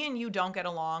if me and you don't get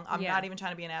along, I'm not even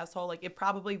trying to be an asshole. Like it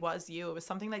probably was you. It was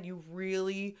something that you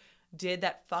really did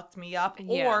that fucked me up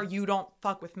or you don't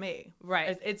fuck with me.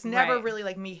 Right. It's never really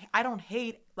like me. I don't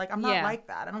hate, like I'm not like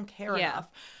that. I don't care enough.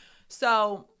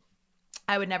 So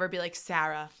I would never be like,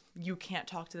 Sarah, you can't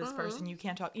talk to this person. You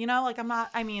can't talk, like I'm not,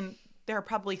 I mean, there are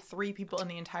probably 3 people in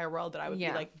the entire world that I would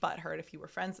be like butthurt if you were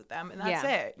friends with them. And that's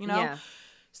it, Yeah.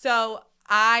 So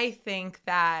I think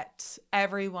that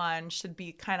everyone should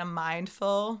be kind of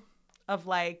mindful of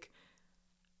like,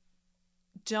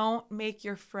 don't make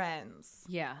your friends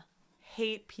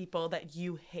hate people that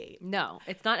you hate. No,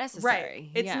 it's not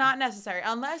necessary. Right. It's not necessary.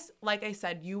 Unless, like I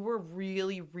said, you were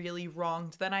really, really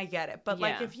wronged, then I get it. But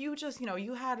like if you just,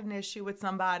 you had an issue with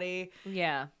somebody.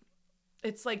 Yeah.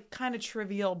 It's like kind of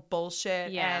trivial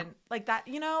bullshit. Yeah. And like that,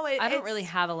 I don't really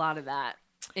have a lot of that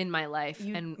in my life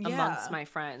and amongst my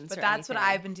friends. But that's what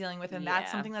I've been dealing with. And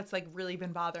that's something that's like really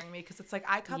been bothering me because it's like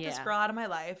I cut this girl out of my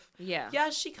life. Yeah. Yeah,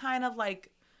 she kind of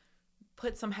like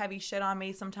put some heavy shit on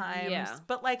me sometimes. Yeah.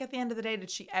 But like at the end of the day,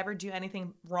 did she ever do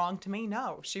anything wrong to me?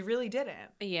 No, she really didn't.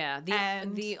 Yeah.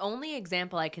 The only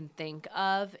example I can think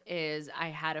of is I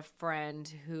had a friend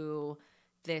who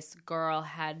this girl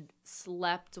had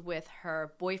slept with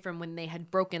her boyfriend when they had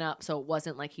broken up. So it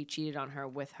wasn't like he cheated on her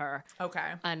with her.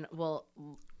 Okay. And well,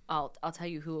 I'll tell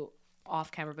you who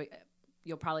off camera, but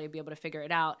you'll probably be able to figure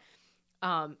it out.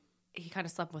 He kind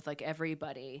of slept with like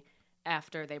everybody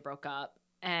after they broke up.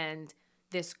 And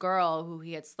this girl who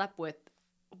he had slept with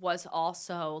was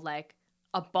also like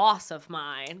a boss of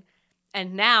mine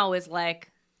and now is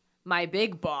like my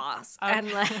big boss. Okay. And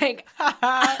like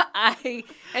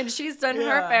and she's done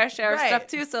her fair share of stuff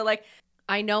too. So like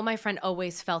I know my friend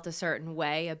always felt a certain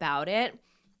way about it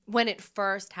when it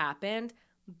first happened,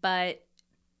 but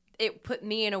it put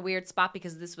me in a weird spot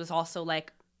because this was also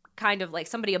like kind of like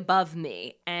somebody above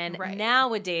me. And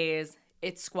nowadays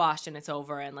it's squashed and it's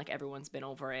over and like everyone's been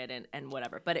over it and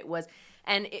whatever. But it was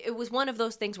one of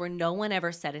those things where no one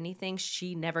ever said anything.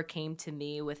 She never came to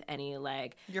me with any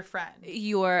like your friend.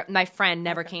 My friend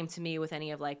never came to me with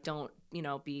any of like, don't,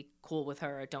 be cool with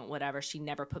her or don't whatever. She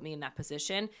never put me in that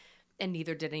position. And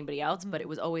neither did anybody else, but it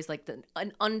was always like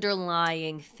an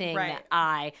underlying thing that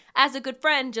I, as a good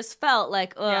friend, just felt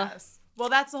like, ugh. Yes. Well,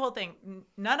 that's the whole thing.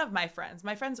 None of my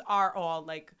friends are all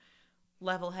like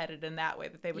level-headed in that way,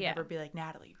 that they would never be like,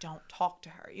 Natalie, don't talk to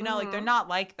her. Like they're not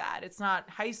like that. It's not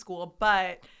high school,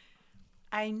 but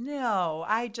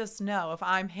I just know if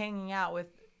I'm hanging out with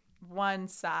one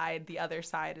side, the other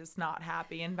side is not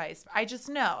happy and vice versa. I just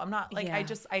know. I'm not like,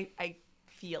 I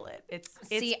feel it. It's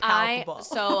palpable.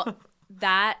 So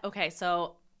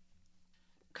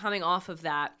coming off of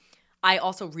that, I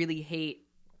also really hate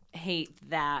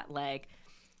that, like,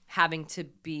 having to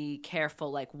be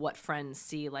careful, like, what friends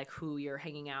see, like, who you're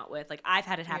hanging out with. Like, I've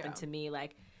had it happen to me,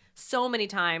 like, so many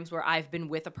times where I've been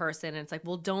with a person and it's like,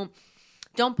 well, don't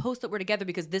post that we're together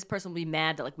because this person will be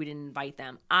mad that, like, we didn't invite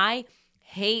them. I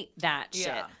hate that shit.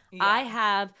 Yeah. I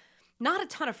have not a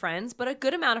ton of friends, but a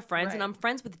good amount of friends, and I'm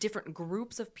friends with different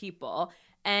groups of people.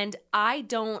 And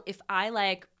if I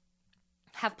like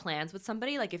have plans with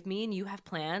somebody, like if me and you have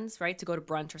plans, right, to go to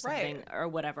brunch or something or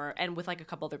whatever, and with like a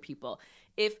couple other people,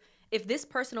 if this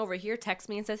person over here texts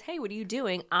me and says, hey, what are you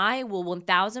doing? I will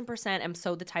 1000% am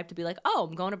so the type to be like, oh,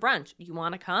 I'm going to brunch. You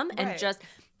want to come? And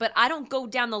but I don't go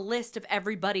down the list of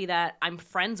everybody that I'm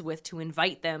friends with to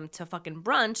invite them to fucking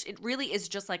brunch. It really is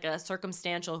just like a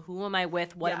circumstantial, who am I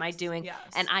with? What am I doing? Yes.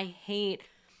 And I hate,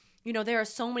 there are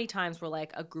so many times where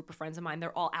like a group of friends of mine,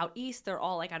 they're all out east. They're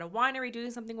all like at a winery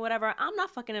doing something, whatever. I'm not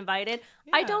fucking invited.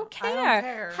 Yeah, I don't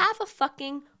care. Have a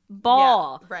fucking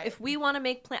ball. Yeah, if we want to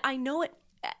make plans, I know it.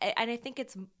 And I think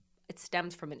it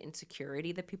stems from an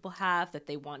insecurity that people have, that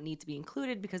they need to be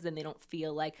included because then they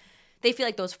feel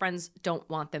like those friends don't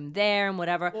want them there and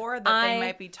whatever. Or that they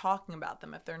might be talking about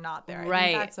them if they're not there. Right. I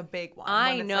think that's a big one.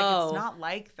 I know. Like, it's not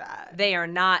like that. They are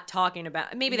not talking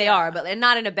about, maybe they are, but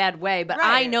not in a bad way. But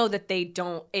I know that they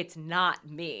don't, it's not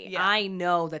me. Yeah. I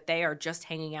know that they are just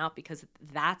hanging out because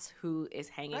that's who is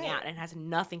hanging out, and it has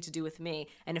nothing to do with me.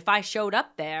 And if I showed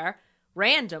up there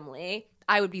randomly,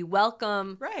 I would be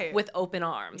welcome with open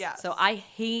arms. Yes. So I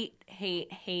hate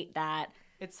that.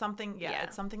 It's something,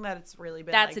 it's something that it's really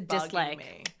been that's like a dislike.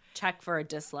 Me. Check for a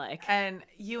dislike. And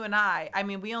you and I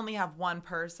mean, we only have one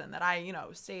person that I,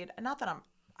 stayed, not that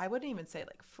I wouldn't even say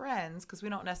like friends, because we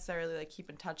don't necessarily like keep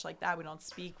in touch like that. We don't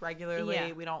speak regularly.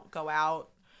 Yeah. We don't go out.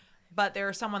 But there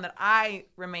is someone that I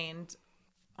remained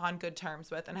on good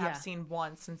terms with and have seen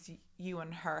once since you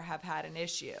and her have had an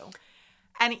issue.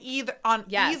 And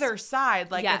either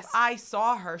side, like if I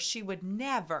saw her, she would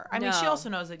never. I mean, she also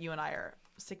knows that you and I are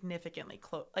significantly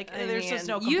close. Like there's just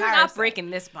no comparison. You're not breaking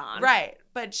this bond. Right.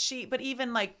 But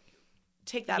even like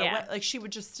take that away. Like she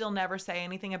would just still never say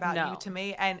anything about you to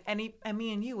me. And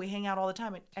me and you, we hang out all the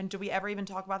time. And do we ever even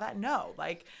talk about that? No.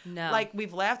 Like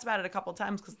we've laughed about it a couple of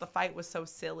times because the fight was so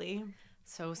silly.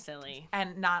 So silly.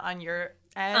 And not on your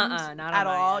end not at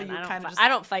all. You kind of I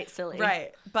don't fight silly.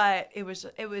 Right. But it was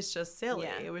just silly.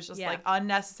 Yeah. It was just like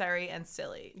unnecessary and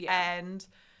silly. Yeah. And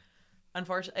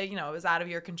unfortunately, it was out of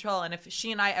your control. And if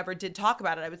she and I ever did talk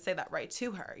about it, I would say that right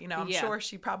to her. I'm sure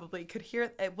she probably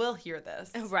will hear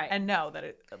this. Right. And know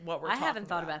that what we're talking about. I haven't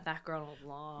thought about that girl in a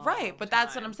long Right. But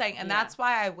that's what I'm saying. And that's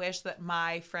why I wish that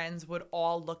my friends would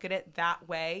all look at it that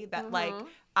way. That like,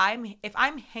 if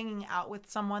I'm hanging out with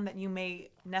someone that you may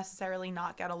necessarily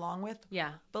not get along with,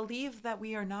 believe that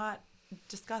we are not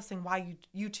discussing why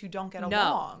you two don't get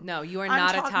along. No, you are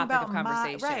not a topic of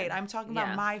conversation. I'm talking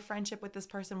about my friendship with this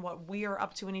person, what we are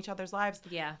up to in each other's lives.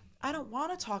 Yeah. I don't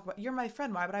want to talk about, you're my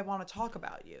friend. Why would I want to talk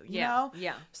about you? You know?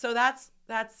 Yeah. So that's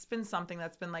been something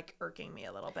that's been like irking me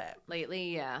a little bit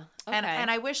lately. Yeah. Okay.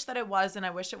 And I wish that it was, and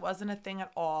I wish it wasn't a thing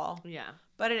at all. Yeah.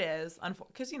 But it is,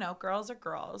 because girls are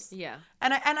girls. Yeah.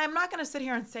 And I'm not going to sit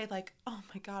here and say like, oh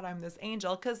my God, I'm this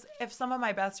angel. Because if some of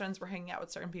my best friends were hanging out with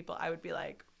certain people, I would be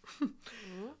like,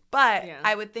 but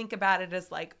I would think about it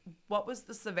as like, what was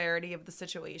the severity of the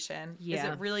situation? Is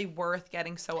it really worth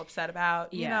getting so upset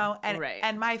about? You know,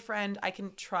 and my friend, I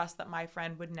can trust that my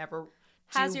friend would never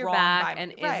has your back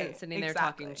and isn't sitting there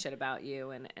talking shit about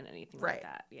you and anything like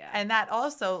that. Yeah, and that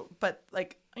also, but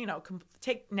like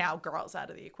take now girls out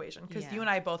of the equation because you and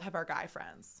I both have our guy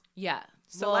friends. Yeah,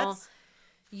 so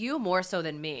you more so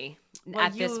than me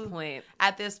at this point.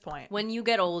 At this point, when you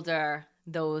get older,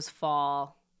 those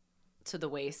fall to the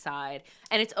wayside,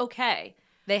 and it's okay.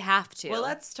 They have to. Well,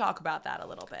 let's talk about that a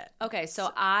little bit. Okay,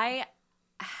 so I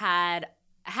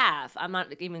have. I'm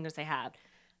not even gonna say have.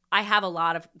 I have a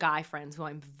lot of guy friends who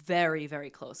I'm very, very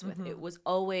close with. It was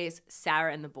always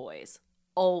Sarah and the boys.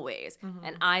 Always.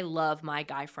 And I love my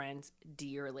guy friends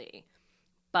dearly.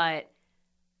 But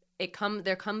there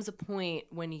comes a point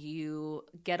when you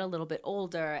get a little bit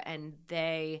older and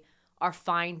they are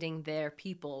finding their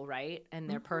people, right? And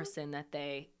their person that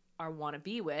they want to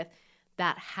be with,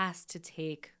 that has to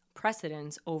take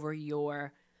precedence over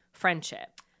your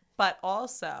friendship. But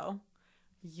also,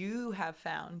 you have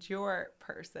found your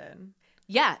person.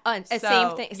 Yeah,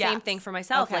 same thing for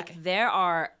myself. Okay. Like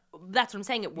that's what I'm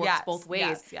saying. It works both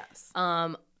ways. Yes.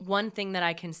 One thing that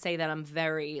I can say that I'm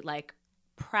very like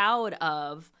proud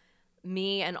of,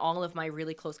 me and all of my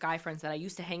really close guy friends that I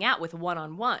used to hang out with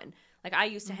one-on-one. Like I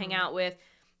used to hang out with,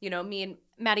 me and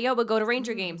Matteo would go to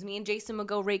Ranger games. Me and Jason would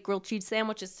go rate grilled cheese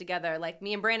sandwiches together. Like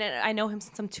me and Brandon, I know him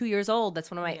since I'm 2 years old.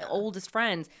 That's one of my oldest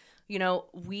friends.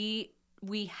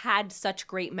 We had such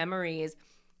great memories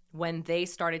when they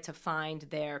started to find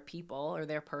their people or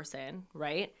their person,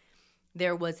 right?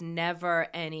 There was never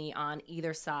any on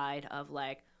either side of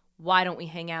like, why don't we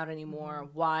hang out anymore?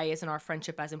 Why isn't our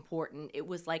friendship as important? It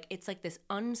was like, it's like this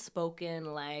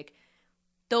unspoken, like,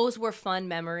 those were fun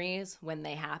memories when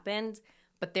they happened,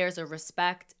 but there's a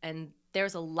respect and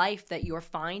there's a life that you're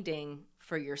finding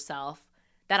for yourself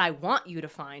that I want you to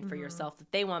find for yourself,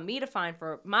 that they want me to find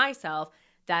for myself,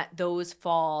 that those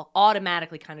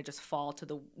automatically kind of just fall to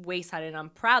the wayside. And I'm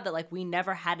proud that like we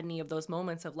never had any of those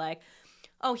moments of like,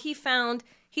 oh,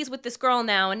 he's with this girl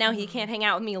now and now he can't hang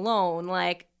out with me alone.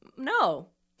 Like, no,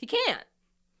 he can't.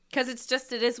 Because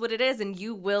it is what it is, and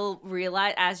you will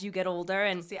realize as you get older.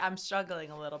 And see, I'm struggling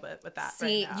a little bit with that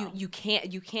right now. You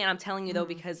can't. I'm telling you though,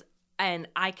 because and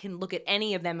I can look at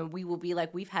any of them, and we will be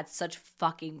like, we've had such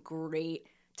fucking great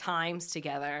times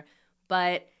together,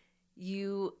 but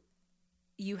you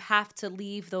have to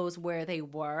leave those where they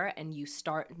were, and you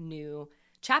start new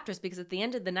chapters. Because at the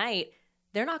end of the night,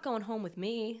 they're not going home with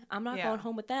me. I'm not going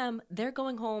home with them. They're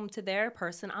going home to their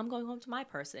person. I'm going home to my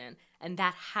person. And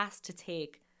that has to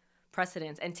take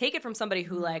precedence. And take it from somebody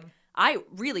who, like, I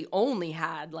really only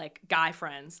had, like, guy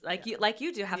friends. Like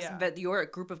you do have some, your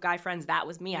group of guy friends. That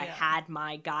was me. I had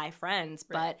my guy friends.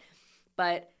 Right.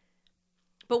 But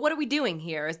what are we doing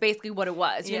here is basically what it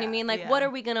was. You know what I mean? Like, what are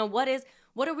we going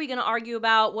to argue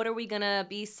about? What are we going to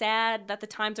be sad that the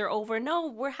times are over? No,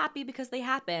 we're happy because they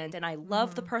happened. And I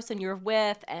love the person you're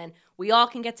with. And we all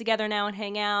can get together now and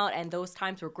hang out. And those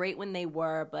times were great when they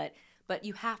were. But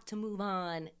you have to move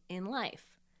on in life.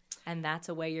 And that's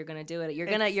a way you're going to do it. You're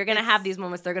going to have these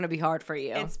moments. They're going to be hard for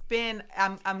you. It's been,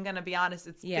 I'm going to be honest,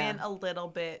 it's been a little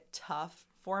bit tough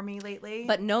for me lately.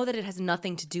 But know that it has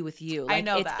nothing to do with you. Like, I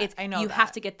know that. You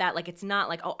have to get that. Like, it's not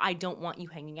like, oh, I don't want you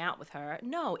hanging out with her.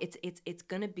 No, it's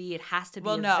going to be, it has to be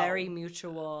very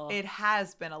mutual. It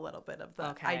has been a little bit of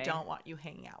the, I don't want you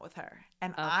hanging out with her.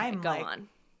 And I'm like,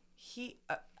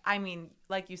 I mean,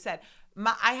 like you said,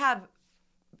 I have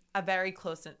a very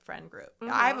close-knit friend group.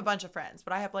 I have a bunch of friends,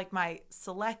 but I have like my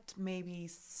select maybe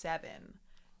 7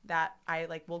 that I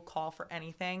like will call for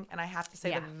anything. And I have to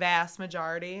say the vast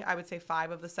majority, I would say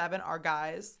 5 of the 7 are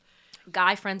guys.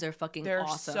 Guy friends are fucking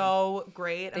awesome. They're so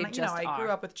great. And I grew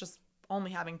up with just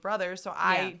only having brothers. So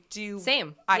I do.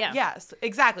 Same. Yes,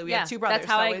 exactly. We have 2 brothers. That's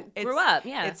how I grew up.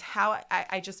 Yeah. It's how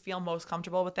I just feel most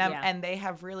comfortable with them. And they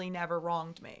have really never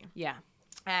wronged me. Yeah.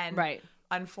 And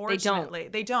unfortunately,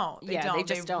 they don't. They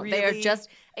just don't. They are just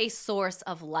a source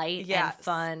of light and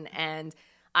fun. And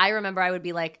I remember I would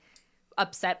be like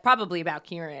upset probably about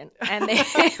Kieran. And they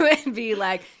would be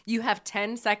like, you have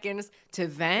 10 seconds to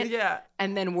vent. Yeah.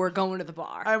 And then we're going to the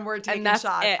bar. And we're taking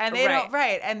shots. And they don't,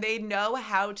 and they know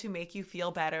how to make you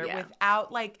feel better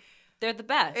without like, they're the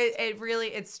best.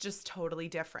 It's just totally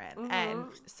different. And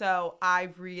so I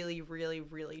really, really,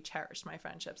 really cherish my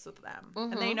friendships with them.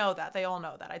 And they know that. They all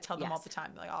know that. I tell them all the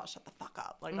time, they're like, oh, shut the fuck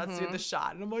up. Like, let's do the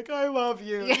shot. And I'm like, I love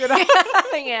you. You know?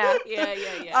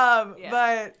 Yeah.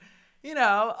 But, you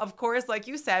know, of course, like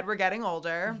you said, we're getting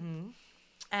older.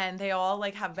 And they all,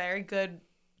 like, have very good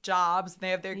jobs.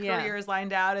 They have their careers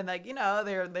lined out, and like, you know,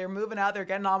 they're moving out, they're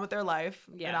getting on with their life.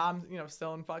 And I'm, you know,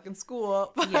 still in fucking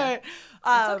school. But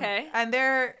it's okay. And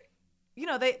they're, you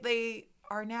know, they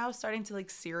are now starting to like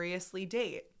seriously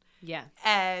date. Yeah.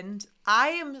 And I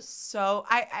am so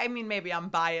I mean, maybe I'm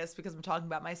biased because I'm talking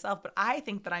about myself, but I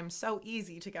think that I'm so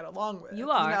easy to get along with.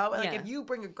 You are. You know, like if you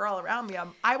bring a girl around me,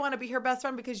 I want to be her best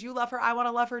friend because you love her. I want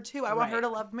to love her too. I want her to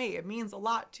love me. It means a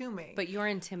lot to me. But you're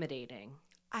intimidating.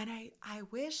 And I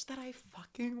wish that I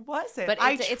fucking wasn't. But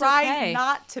I try okay.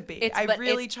 not to be. I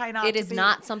really try not to be. It is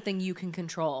not something you can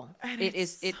control.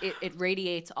 It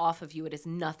radiates off of you. It is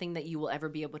nothing that you will ever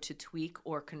be able to tweak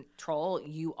or control.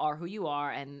 You are who you are,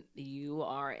 and you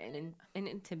are an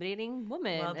intimidating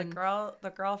woman. Well, the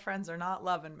girlfriends are not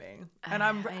loving me. And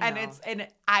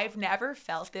I've never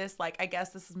felt this. Like, I guess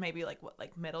this is maybe like what,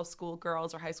 like middle school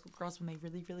girls or high school girls when they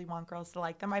really, really want girls to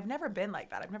like them. I've never been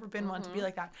like that. I've never been one to be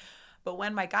like that. But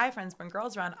when my guy friends bring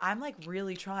girls around, I'm like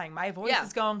really trying. My voice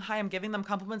is going high. I'm giving them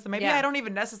compliments that maybe I don't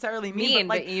even necessarily mean,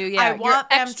 but like I want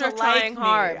them to like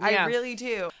hard. Me. I really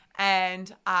do.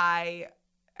 And I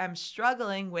am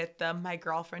struggling with them. My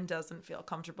girlfriend doesn't feel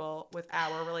comfortable with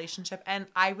our relationship, and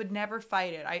I would never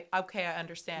fight it. I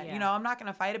understand. Yeah. You know, I'm not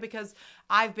going to fight it because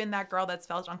I've been that girl that's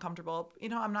felt uncomfortable. You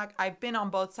know, I've been on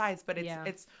both sides, but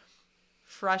it's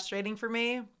frustrating for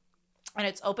me, and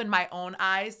it's opened my own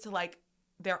eyes to like,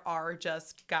 there are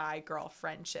just guy-girl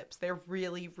friendships. There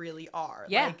really, really are.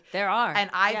 Yeah, like, there are. And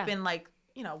I've been like,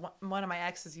 you know, one of my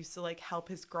exes used to like help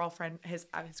his girlfriend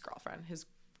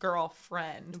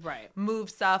right.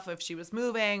 move stuff if she was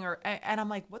moving and I'm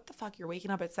like, what the fuck? You're waking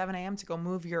up at 7 a.m. to go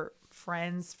move your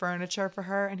friend's furniture for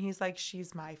her? And he's like,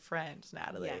 she's my friend,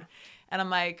 Natalie. Yeah. And I'm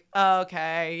like,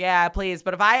 okay, yeah, please.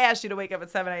 But if I asked you to wake up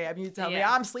at 7 a.m., you tell me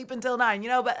I'm sleeping till 9, you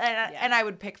know, and I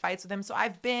would pick fights with him. So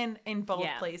I've been in both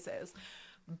places.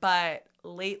 But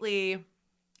lately,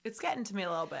 it's getting to me a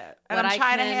little bit. And I'm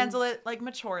trying to handle it, like,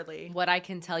 maturely. What I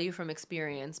can tell you from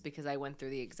experience, because I went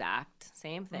through the exact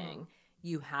same thing,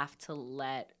 you have to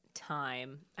let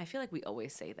time. I feel like we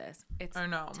always say this.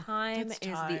 Time is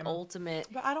the ultimate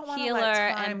healer. But I don't want to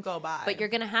let time go by. But you're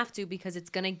going to have to, because it's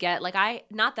going to get, like,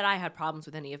 not that I had problems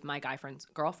with any of my guy friends'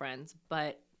 girlfriends,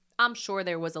 but I'm sure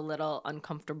there was a little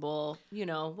uncomfortable, you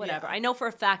know, whatever. Yeah. I know for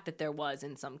a fact that there was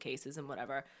in some cases and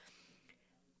whatever.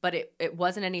 But it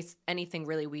wasn't anything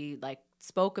really we like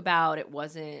spoke about. It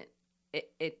wasn't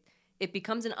it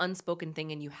becomes an unspoken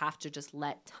thing, and you have to just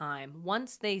let time.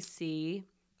 Once they see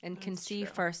and can see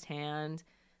firsthand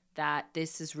that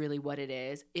this is really what it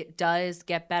is, it does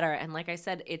get better. And like I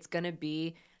said, it's gonna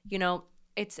be, you know,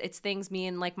 it's things me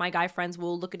and like my guy friends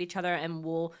will look at each other and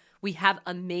we have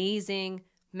amazing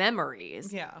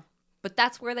memories. Yeah. But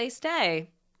that's where they stay.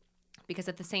 Because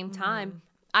at the same time,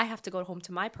 I have to go home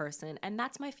to my person, and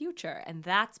that's my future, and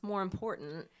that's more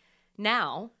important.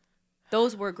 Now,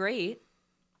 those were great,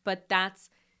 but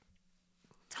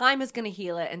time is going to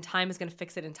heal it, and time is going to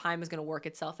fix it, and time is going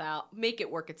to make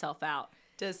it work itself out.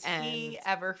 Does he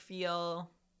ever feel,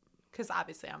 because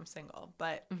obviously I'm single,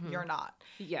 but you're not.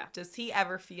 Yeah. Does he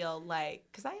ever feel like,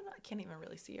 because I can't even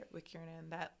really see it with Kieran,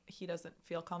 that he doesn't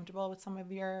feel comfortable with some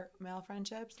of your male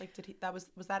friendships? Like,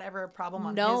 was that ever a problem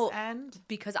on his end?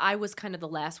 Because I was kind of the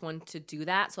last one to do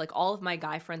that. So like all of my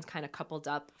guy friends kind of coupled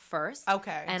up first.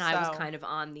 Okay. And I was kind of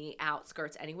on the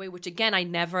outskirts anyway, which again, I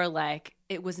never like,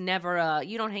 it was never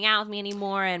you don't hang out with me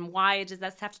anymore, and why does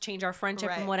that have to change our friendship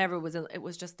and whatever. It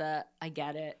was just I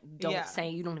get it.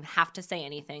 You don't have to say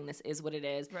anything. This is what it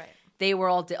is. Right. They were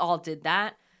all did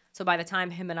that. So by the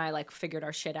time him and I like figured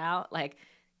our shit out, like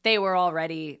they were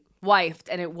already wifed,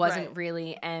 and it wasn't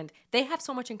really, and they have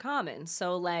so much in common.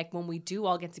 So like when we do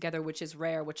all get together, which is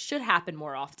rare, which should happen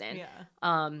more often.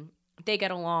 Yeah. They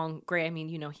get along great. I mean,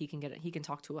 you know, he can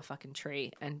talk to a fucking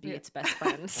tree and be its best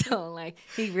friend. So like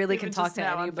he really can talk to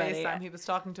anybody. On FaceTime, he was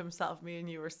talking to himself. Me and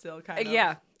you were still kind of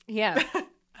yeah.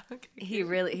 Okay. He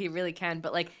really can.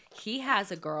 But like he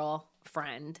has a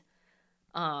girlfriend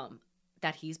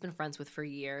that he's been friends with for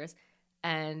years,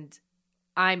 and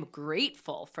I'm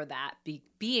grateful for that.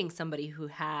 Being somebody who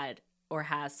had or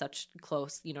has such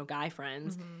close, you know, guy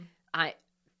friends,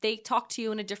 they talk to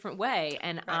you in a different way,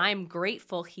 and I'm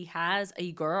grateful he has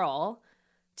a girl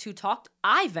to talk to.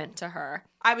 I vent to her.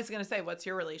 I was going to say, what's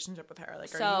your relationship with her?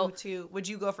 Like, would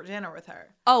you go for dinner with her?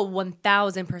 Oh,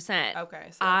 1,000%. Okay.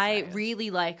 So I really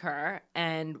like her,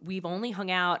 and we've only hung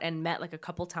out and met like a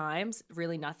couple times,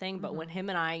 really nothing. But when him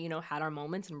and I, you know, had our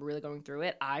moments and were really going through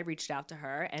it, I reached out to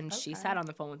her, and she sat on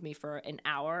the phone with me for an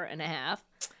hour and a half.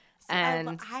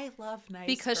 And I love nice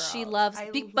because girls. she loves,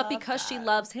 she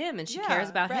loves him, and she cares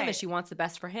about him, and she wants the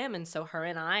best for him. And so her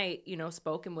and I, you know,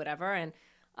 spoke and whatever. And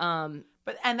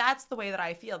and that's the way that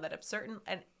I feel, that if certain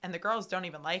and the girls don't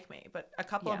even like me, but a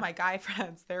couple of my guy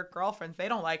friends, their girlfriends, they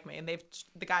don't like me, and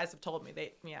the guys have told me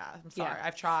I'm sorry,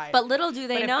 I've tried. But little do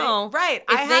they know, I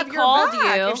have your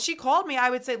back. If she called me, I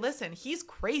would say, listen, he's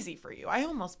crazy for you. I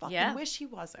almost fucking wish he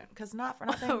wasn't, because not for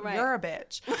nothing, you're a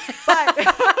bitch.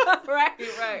 But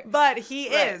right. But he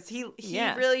is. He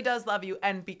really does love you,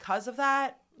 and because of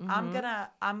that,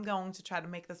 I'm going to try to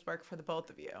make this work for the both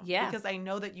of you. Yeah. Because I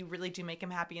know that you really do make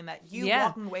him happy and that you Yeah.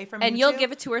 walking away from and me you'll too,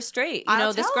 give it to her straight. You I'll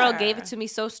know, this tell girl her. gave it to me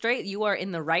so straight. You are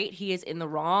in the right. He is in the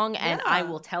wrong. And I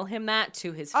will tell him that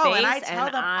to his face. And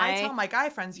I tell my guy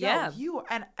friends, yo, Yeah. you,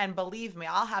 and believe me,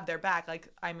 I'll have their back. Like,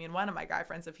 I mean, one of my guy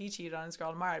friends, if he cheated on his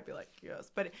girl tomorrow, I'd be like,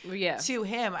 yes. But to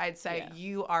him, I'd say,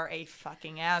 you are a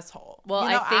fucking asshole. Well, you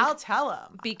know, I think I'll tell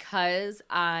him. Because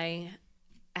I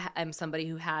am somebody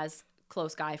who has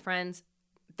close guy friends,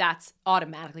 that's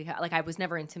automatically like, I was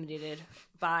never intimidated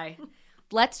by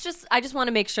I just want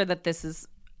to make sure that this is,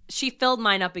 she filled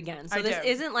mine up again. So this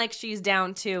isn't like she's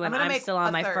down 2 and I'm still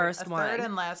on my first one. Third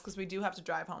and last, because we do have to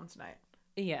drive home tonight.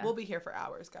 Yeah. We'll be here for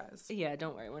hours, guys. Yeah,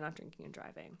 don't worry. We're not drinking and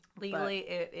driving. Legally,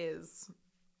 it is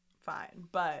fine.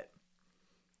 But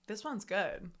this one's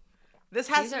good. This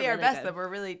has to be our best good. That we're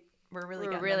really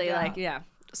like,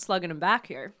 slugging them back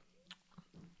here.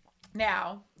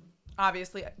 Now,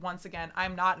 obviously, once again,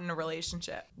 I'm not in a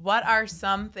relationship. What are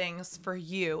some things for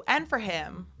you and for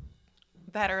him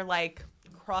that are like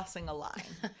crossing a line?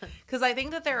 Because I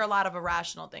think that there are a lot of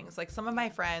irrational things. Like some of my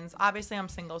friends, obviously I'm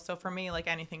single, so for me, like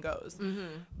anything goes. Mm-hmm.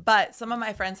 But some of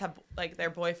my friends have like their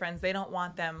boyfriends, they don't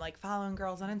want them like following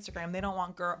girls on Instagram. They don't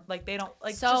want they don't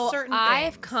like just certain things.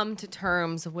 I've come to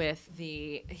terms with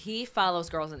he follows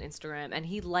girls on Instagram and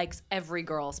he likes every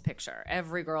girl's picture,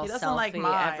 every girl's selfie,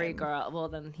 like every girl. Well,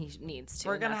 then he needs to.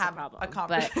 We're going to have a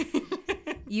conversation.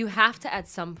 But you have to at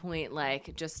some point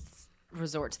like just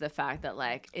resort to the fact that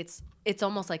like it's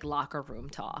almost like locker room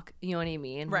talk. You know what I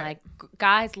mean? Right. Like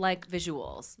guys like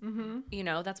visuals. Mm-hmm. You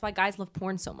know, that's why guys love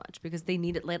porn so much, because they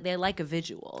need it. They like a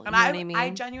visual. And you know what I mean? I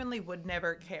genuinely would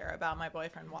never care about my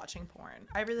boyfriend watching porn.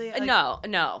 I really like,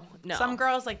 no. Some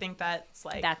girls like think that's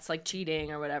like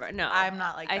cheating or whatever. No, I'm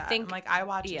not like that. I think I'm like I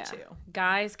watch it too.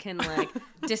 Guys can like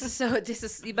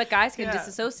but guys can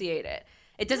disassociate it.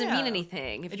 It doesn't mean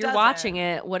anything. If you're watching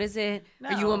it, what is it? No.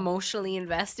 Are you emotionally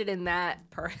invested in that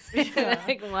person?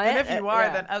 Like what? And if you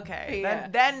are, then okay.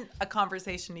 Then a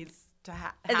conversation needs to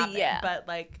happen. But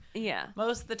like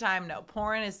most of the time, no.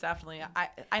 Porn is definitely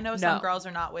I know some girls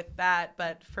are not with that,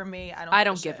 but for me, I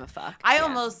don't give a fuck. I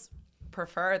almost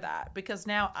prefer that, because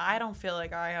now I don't feel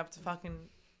like I have to fucking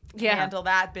handle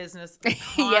that business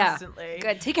constantly.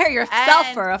 Good. Take care of yourself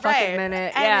for a fucking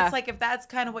minute. And it's like, if that's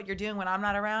kind of what you're doing when I'm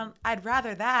not around, I'd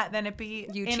rather that than it be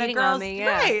you in cheating a girl's on me.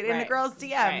 in a girl's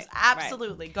DMs.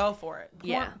 Absolutely. Go for it.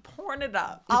 Porn it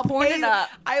up. I'll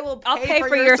pay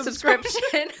for your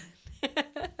subscription.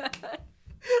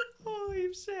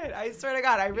 Holy shit. I swear to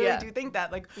God, I really do think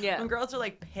that. Like, when girls are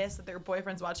like pissed that their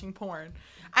boyfriend's watching porn,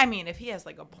 I mean, if he has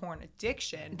like a porn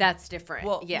addiction, that's different.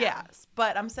 Well, yes,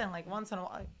 but I'm saying like once in a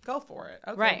while, go for it.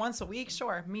 Okay, once a week,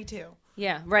 sure, me too.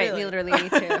 Yeah, right. Really. Literally, me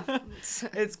too.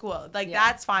 It's cool. Like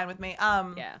that's fine with me.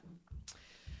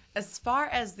 As far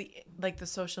as the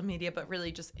social media, but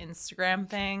really just Instagram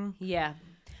thing. Yeah.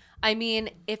 I mean,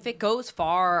 if it goes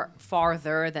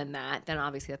farther than that, then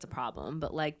obviously that's a problem.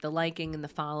 But like the liking and the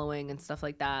following and stuff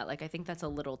like that, like I think that's a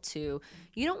little too,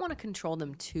 you don't want to control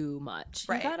them too much.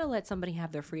 Right. You got to let somebody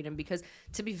have their freedom, because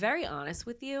to be very honest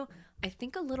with you, I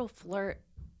think a little flirt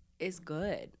is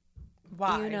good.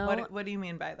 Why? You know? What do you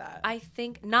mean by that? I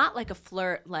think not like a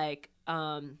flirt, like,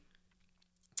 I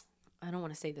don't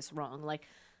want to say this wrong, like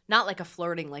not like a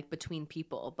flirting like between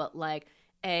people, but like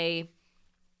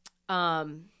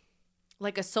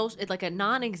like a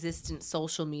non-existent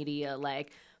social media,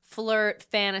 like flirt,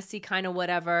 fantasy, kind of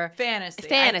whatever. Fantasy.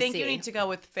 I think you need to go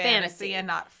with fantasy and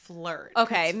not flirt.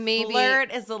 Okay, maybe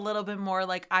flirt is a little bit more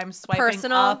like I'm swiping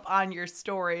personal, up on your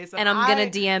stories, and I'm gonna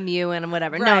DM you and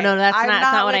whatever. Right. No, that's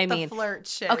not what I mean. Flirt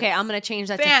shit. Okay, I'm gonna change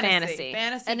that to fantasy.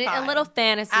 Fantasy, and a little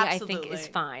fantasy, absolutely. I think is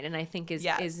fine, and I think is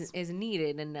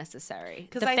needed and necessary.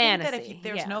 Because I think that if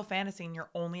there's no fantasy and you're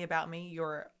only about me,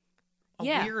 you're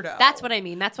weirdo. That's what I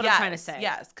mean. That's what I'm trying to say.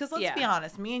 Yes, because let's be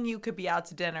honest. Me and you could be out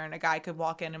to dinner and a guy could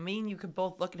walk in and me and you could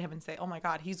both look at him and say, oh my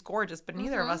God, he's gorgeous. But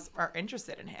neither of us are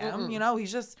interested in him. You know, we're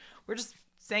just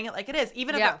saying it like it is.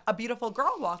 Even if a beautiful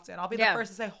girl walks in, I'll be the first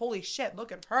to say, holy shit,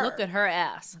 look at her. Look at her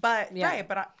ass. But,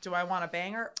 do I want to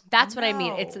bang her? That's what I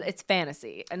mean. It's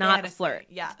fantasy, not flirt.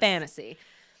 Yeah. Fantasy.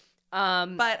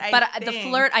 But the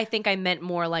flirt, I think I meant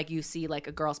more like you see like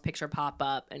a girl's picture pop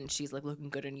up and she's like looking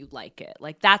good and you like it.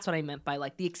 Like that's what I meant by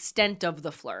like the extent of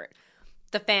the flirt,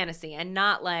 the fantasy, and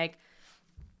not like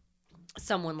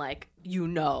someone like you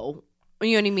know what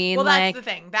I mean. Well, like, that's the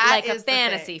thing. That like is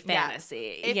a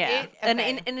fantasy. Yes. An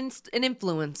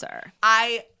influencer.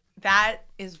 That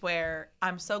is where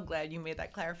I'm so glad you made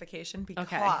that clarification,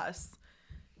 because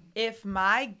if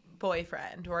my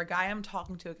boyfriend or a guy I'm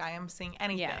talking to, a guy I'm seeing,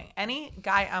 anything, any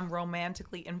guy I'm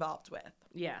romantically involved with,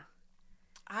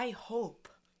 I hope,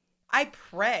 I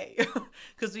pray,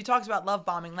 because we talked about love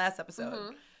bombing last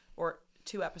episode, or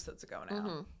 2 episodes ago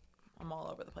now. I'm all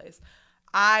over the place.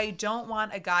 I don't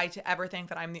want a guy to ever think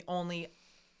that I'm the only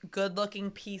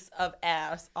good-looking piece of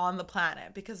ass on the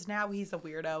planet, because now he's a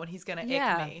weirdo and he's gonna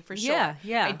ick me for sure.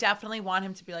 Yeah. I definitely want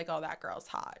him to be like, oh, that girl's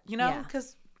hot, you know,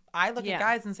 because I look at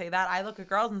guys and say that. I look at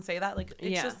girls and say that. Like,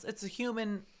 it's just, it's a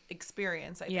human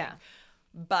experience, I think.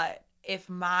 But if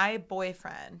my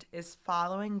boyfriend is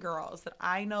following girls that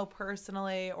I know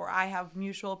personally, or I have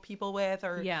mutual people with,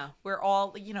 or we're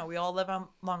all, you know, we all live on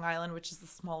Long Island, which is the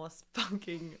smallest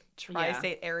fucking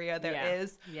tri-state area there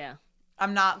is.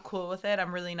 I'm not cool with it.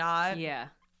 I'm really not.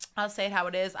 I'll say it how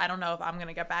it is. I don't know if I'm going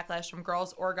to get backlash from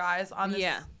girls or guys on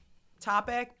this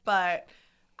topic, but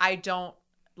I don't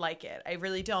like it. I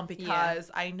really don't,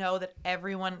 because I know that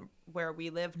everyone where we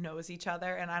live knows each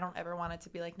other, and I don't ever want it to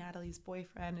be like Natalie's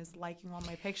boyfriend is liking all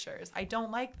my pictures. I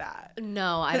don't like that.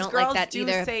 No, I don't like that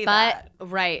either. Say that.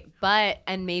 Right, but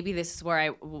and maybe this is why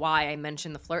I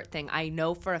mentioned the flirt thing. I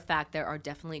know for a fact there are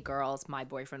definitely girls my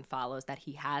boyfriend follows that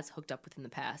he has hooked up with in the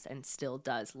past and still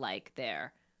does like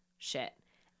their shit.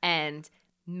 And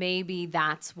maybe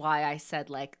that's why I said,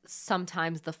 like,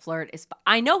 sometimes the flirt is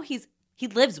I know he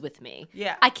lives with me.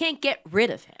 Yeah. I can't get rid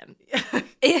of him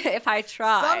if I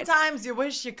try. Sometimes you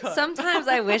wish you could. Sometimes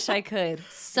I wish I could.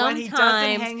 Sometimes. When he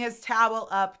doesn't hang his towel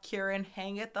up, Kieran,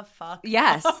 hang it the fuck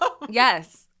Yes.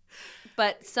 Yes.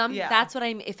 But that's what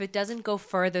if it doesn't go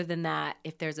further than that,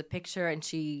 if there's a picture and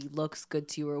she looks good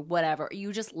to you or whatever,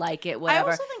 you just like it, whatever.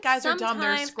 I also think guys are dumb.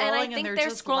 They're scrolling and they're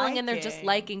just scrolling and they're just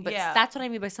liking. But that's what I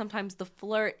mean by sometimes the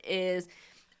flirt is,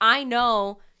 I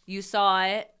know you saw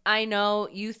it. I know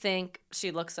you think she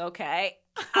looks okay.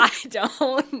 I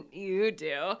don't. You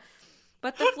do.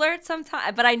 But the flirt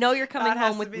sometimes. But I know you're coming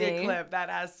home with me. That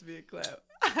has to be a clip.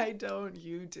 I don't.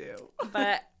 You do.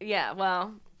 But yeah,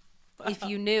 well, if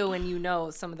you knew and you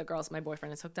know some of the girls my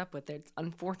boyfriend is hooked up with, it's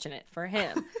unfortunate for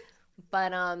him.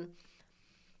 But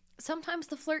sometimes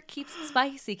the flirt keeps it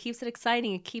spicy, keeps it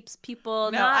exciting. It keeps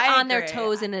people not on their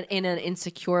toes in an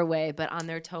insecure way, but on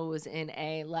their toes in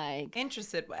a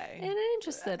interested way. In an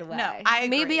interested way. No, I agree.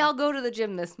 Maybe I'll go to the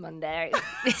gym this Monday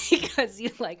because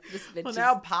you like this bitch. Well,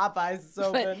 now Popeyes is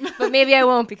open. But maybe I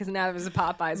won't, because now there's a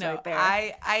Popeyes right there.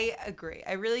 I agree.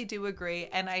 I really do agree,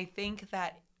 and I think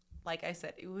that, like I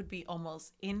said, it would be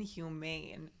almost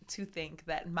inhumane to think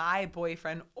that my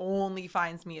boyfriend only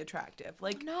finds me attractive.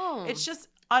 Like, no, it's just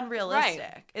unrealistic.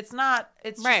 Right. It's not,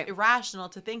 it's just irrational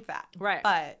to think that. Right.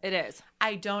 But it is.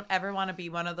 I don't ever want to be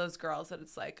one of those girls that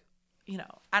it's like, you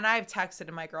know, and I've texted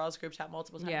in my girls group chat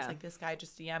multiple times, like, this guy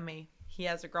just DM'd me. He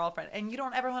has a girlfriend. And you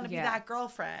don't ever want to be that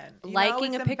girlfriend.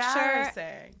 Liking a picture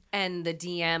and the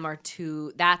DM are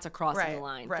that's a crossing the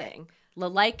line thing. The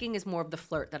liking is more of the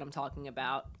flirt that I'm talking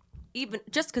about. Even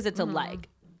just because it's a like.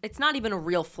 It's not even a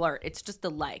real flirt. It's just a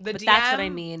like. But that's what I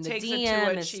mean. The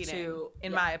DM is cheating,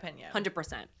 in my opinion.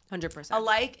 100%. 100%. A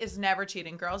like is never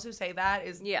cheating. Girls who say that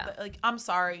is like, I'm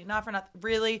sorry, not for nothing.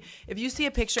 Really, if you see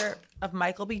a picture of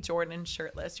Michael B. Jordan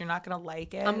shirtless, you're not gonna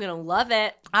like it. I'm gonna love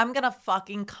it. I'm gonna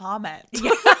fucking comment.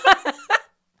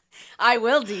 I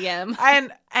will DM.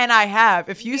 And I have.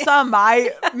 If you saw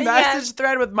my message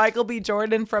thread with Michael B.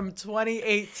 Jordan from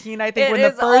 2018, I think, when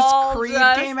the first Creed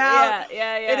came out,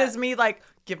 it is me like,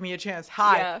 give me a chance.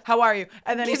 Hi, how are you?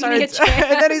 And then he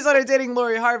started dating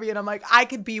Lori Harvey, and I'm like, I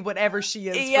could be whatever she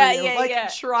is for you.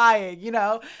 Trying, you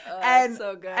know? That's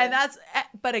so good. And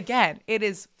but again, it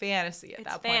is fantasy at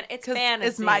that point. It's fantasy.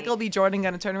 Is Michael B. Jordan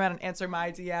going to turn around and answer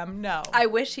my DM? No. I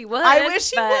wish he would.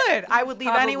 I would leave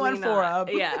anyone for him.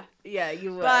 Yeah,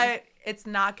 you would. But it's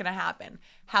not going to happen.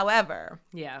 However,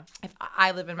 if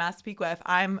I live in Massapequa, if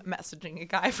I'm messaging a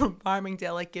guy from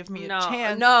Farmingdale, like, give me a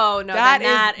chance. No,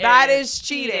 that is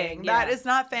cheating. That is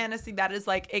not fantasy. That is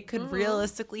like, it could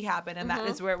realistically happen, and that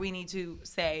is where we need to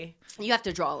say, you have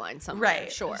to draw a line somewhere.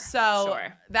 Right. Sure. So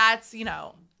that's, you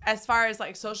know, as far as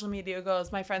like social media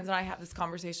goes, my friends and I have this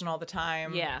conversation all the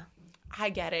time. Yeah. I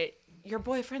get it. Your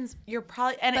boyfriend's, you're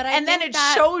probably, and then it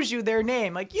shows you their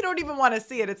name. Like, you don't even want to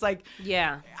see it. It's like,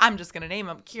 I'm just going to name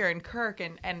him Kieran Kirk,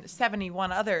 and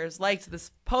 71 others liked this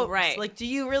post. Right. Like, do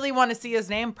you really want to see his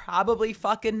name? Probably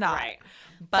fucking not. Right.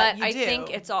 But I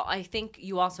think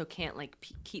you also can't like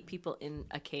keep people in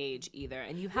a cage either.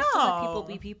 And you have to let people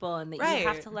be people, and you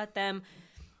have to let them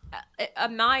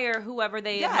admire whoever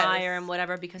they admire and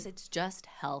whatever, because it's just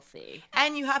healthy.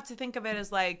 And you have to think of it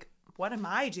as like, what am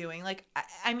I doing? Like,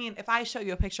 I mean, if I show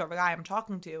you a picture of a guy I'm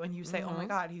talking to and you say, oh my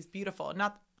God, he's beautiful.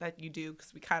 Not that you do,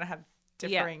 because we kind of have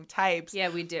differing types. Yeah,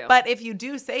 we do. But if you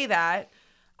do say that,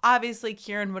 obviously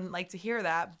Kieran wouldn't like to hear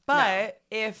that. But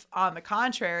if, on the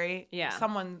contrary,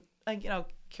 someone, like, you know,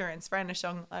 Kieran's friend is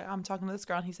showing, like, I'm talking to this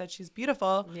girl and he said she's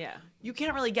beautiful. Yeah. You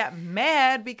can't really get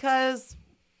mad because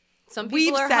some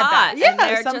people are hot.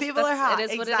 Yeah, some people are hot.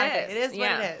 It is exactly. what it is. It is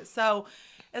what it is. So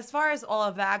as far as all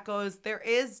of that goes, there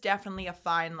is definitely a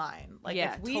fine line. Like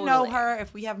if we know her,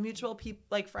 if we have mutual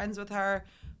friends with her,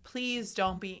 please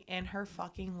don't be in her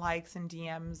fucking likes and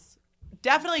DMs.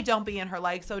 Definitely don't be in her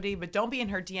likes, OD, but don't be in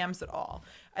her DMs at all.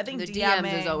 I think the DMing,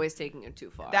 DMs is always taking it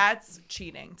too far. That's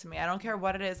cheating to me. I don't care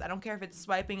what it is. I don't care if it's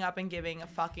swiping up and giving a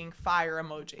fucking fire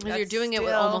emoji. Because you're doing it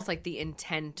with almost like the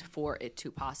intent for it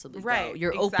to possibly go.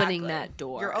 You're opening that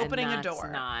door. You're opening a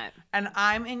door. And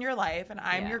I'm in your life, and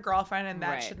I'm your girlfriend, and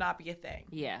that should not be a thing.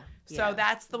 Yeah. So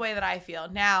that's the way that I feel.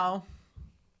 Now,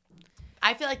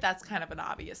 I feel like that's kind of an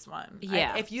obvious one.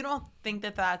 Yeah. If you don't think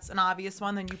that that's an obvious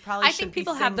one, then you probably should be single. I think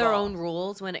people have their own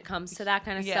rules when it comes to that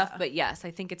kind of stuff. But yes, I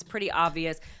think it's pretty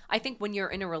obvious. I think when you're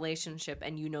in a relationship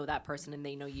and you know that person and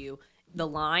they know you, the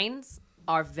lines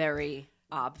are very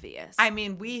obvious. I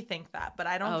mean, we think that, but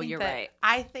I don't think you're that. Right.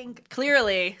 I think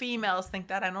clearly females think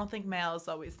that. I don't think males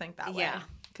always think that way. Yeah.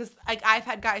 Because I've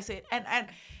had guys say, and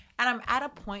I'm at a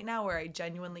point now where I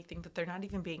genuinely think that they're not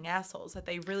even being assholes, that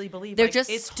they really believe they're just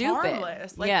it's stupid.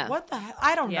 Harmless. Like, what the hell?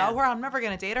 I don't know her. I'm never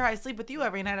going to date her. I sleep with you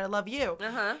every night. I love you.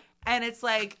 Uh-huh. And it's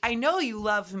like, I know you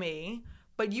love me,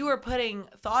 but you are putting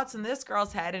thoughts in this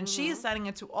girl's head, and she's sending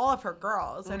it to all of her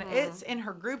girls. And it's in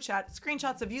her group chat,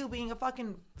 screenshots of you being a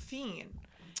fucking fiend.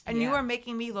 And you are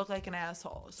making me look like an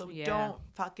asshole. So don't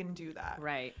fucking do that.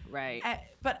 Right.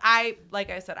 But like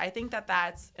I said, I think that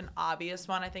that's an obvious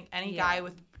one. I think any guy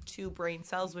with 2 brain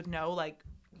cells would know, like,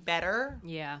 better.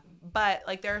 Yeah. But,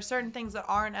 like, there are certain things that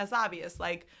aren't as obvious.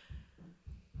 Like,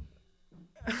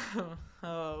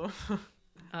 what?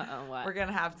 We're going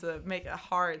to have to make a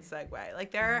hard segue.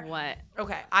 Like, What?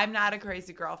 Okay, I'm not a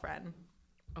crazy girlfriend.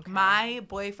 Okay. My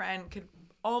boyfriend could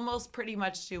almost pretty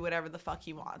much do whatever the fuck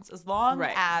he wants. As long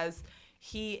as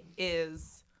he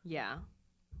is... Yeah.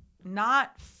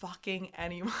 Not fucking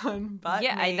anyone but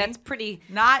me. That's pretty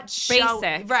not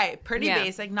basic. Right, pretty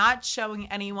basic. Not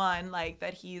showing anyone, like,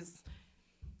 that he's,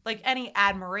 like, any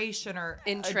admiration or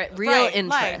real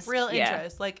interest. Real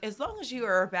interest. Like, as long as you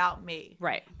are about me.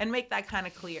 Right. And make that kind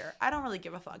of clear. I don't really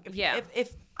give a fuck.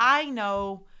 If I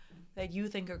know that you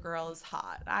think a girl is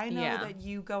hot. I know that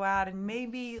you go out and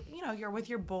maybe, you're with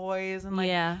your boys and, like,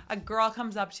 a girl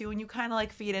comes up to you and you kind of,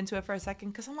 like, feed into it for a second,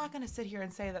 because I'm not going to sit here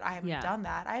and say that I haven't done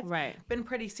that. I've been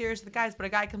pretty serious with guys, but a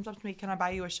guy comes up to me, can I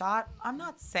buy you a shot? I'm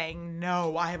not saying,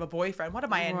 no, I have a boyfriend. What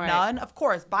am I, a nun? Of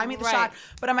course, buy me the shot.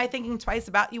 But am I thinking twice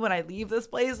about you when I leave this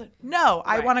place? No,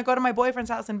 I want to go to my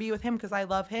boyfriend's house and be with him because I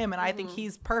love him and I think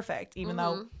he's perfect, even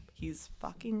though... he's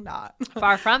fucking not.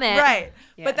 Far from it. Right.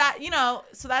 Yeah. But that,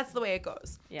 so that's the way it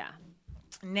goes. Yeah.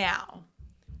 Now,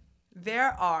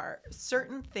 there are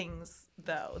certain things,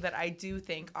 though, that I do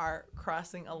think are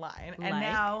crossing a line. And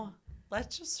now,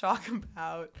 let's just talk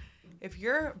about if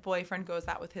your boyfriend goes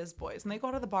out with his boys and they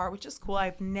go to the bar, which is cool.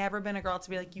 I've never been a girl to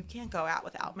be like, you can't go out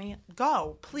without me.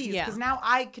 Go, please. Because now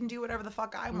I can do whatever the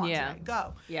fuck I want tonight.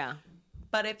 Go. Yeah.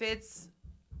 But if it's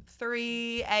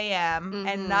 3 a.m.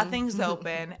 and nothing's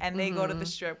open and they go to the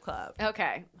strip club.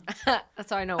 Okay.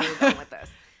 That's how I know where we're going with this.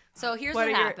 So here's what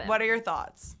happened. What are your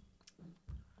thoughts?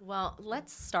 Well,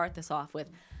 let's start this off with,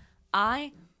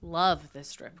 I love the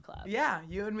strip club. Yeah,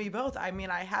 you and me both. I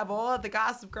mean, I have all of the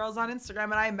gossip girls on Instagram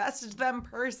and I message them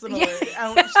personally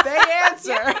and they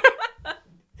answer.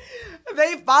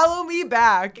 They follow me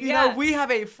back. You know, we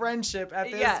have a friendship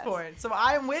at this point. So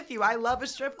I'm with you. I love a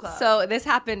strip club. So this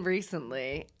happened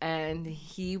recently, and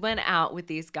he went out with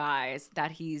these guys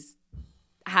that he's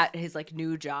had his, like,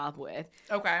 new job with.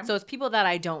 Okay. So it's people that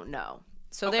I don't know.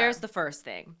 So there's the first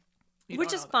thing,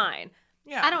 which is fine.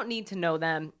 Yeah. I don't need to know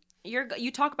them.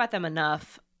 You talk about them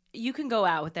enough. You can go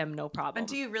out with them, no problem. And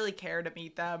do you really care to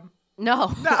meet them?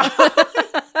 No.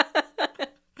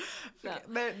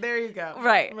 There you go.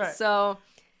 Right. So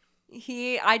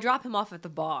I drop him off at the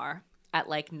bar at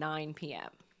like 9 p.m.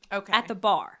 Okay. At the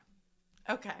bar.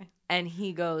 Okay. And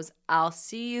he goes, I'll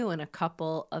see you in a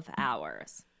couple of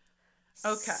hours.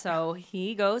 Okay. So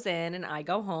he goes in and I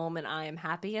go home and I am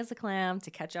happy as a clam to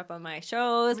catch up on my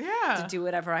shows, to do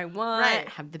whatever I want,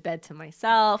 have the bed to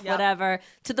myself, whatever,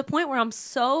 to the point where I'm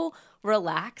so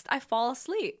relaxed I fall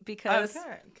asleep because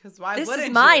this is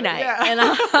my night and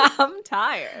I'm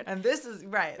tired. And this is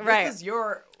This is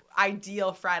your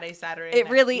ideal Friday, Saturday night. It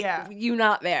really, you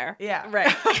not there. Yeah.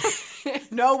 Right.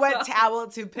 No wet towel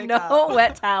to pick up. No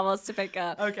wet towels to pick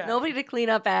up. Okay. Nobody to clean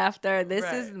up after. This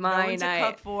is my night. No one to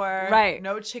cook for. Right.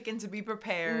 No chicken to be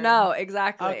prepared. No,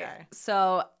 exactly. Okay.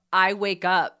 So I wake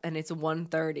up and it's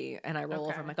 1:30 and I roll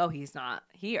over. I'm like, oh, he's not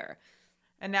here.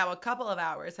 And now a couple of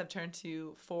hours have turned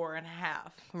to 4.5.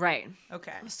 Right.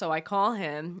 Okay. So I call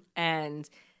him and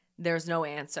there's no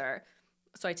answer.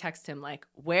 So I text him like,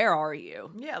 where are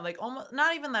you? Yeah, like almost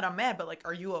not even that I'm mad, but like,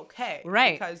 are you okay?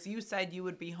 Right. Because you said you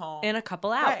would be home in a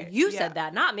couple hours. Right. You said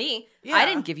that, not me. Yeah. I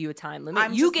didn't give you a time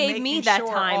limit. You gave me that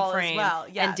time frame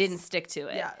and didn't stick to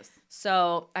it. Yes.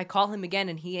 So I call him again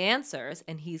and he answers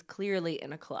and he's clearly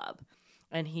in a club.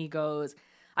 And he goes,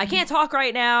 I can't talk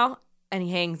right now. And he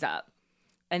hangs up.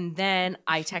 And then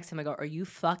I text him, I go, are you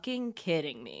fucking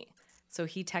kidding me? So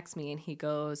he texts me and he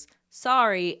goes,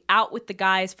 sorry, out with the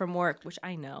guys from work, which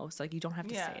I know. So like, you don't have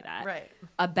to say that. Right.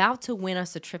 About to win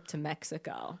us a trip to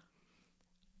Mexico.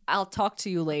 I'll talk to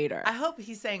you later. I hope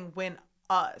he's saying win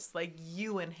us, like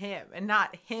you and him, and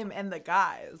not him and the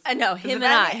guys. I know, him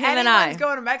and I. Him and I. If anyone's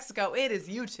going to Mexico, it is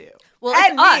you two. Well,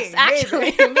 and it's us,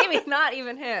 actually. Maybe not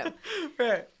even him.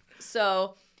 Right.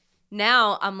 So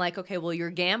now I'm like, okay, well, you're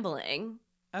gambling.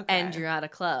 Okay. And you're at a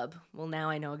club. Well, now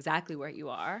I know exactly where you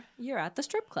are. You're at the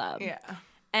strip club. Yeah.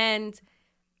 And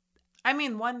I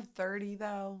mean, 1:30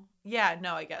 though. Yeah,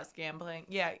 no, I guess gambling.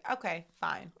 Yeah, okay,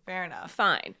 fine. Fair enough.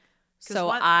 Fine. So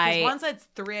once it's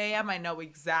 3 a.m., I know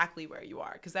exactly where you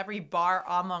are because every bar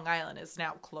on Long Island is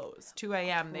now closed. 2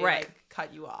 a.m., they like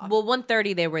cut you off. Well,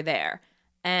 1:30 they were there.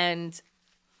 And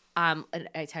I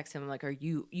text him, I'm like,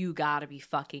 you gotta be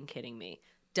fucking kidding me.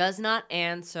 Does not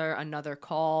answer another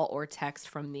call or text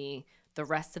from me the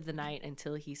rest of the night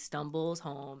until he stumbles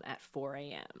home at 4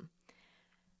 a.m.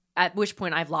 At which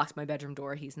point I've locked my bedroom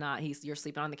door. You're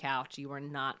sleeping on the couch. You are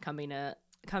not coming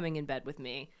in bed with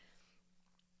me.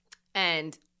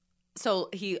 And so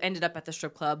he ended up at the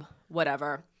strip club,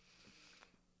 whatever.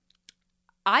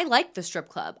 I like the strip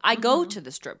club. I go to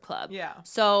the strip club. Yeah.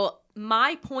 So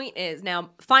my point is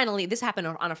now, finally, this happened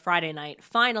on a Friday night.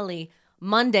 Finally,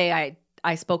 Monday,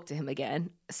 I spoke to him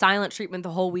again. Silent treatment the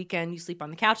whole weekend. You sleep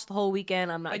on the couch the whole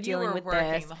weekend. I'm not dealing with this. You were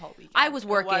working the whole weekend. I was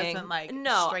working. It wasn't like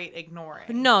straight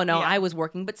ignoring. No, yeah. I was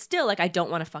working. But still, like, I don't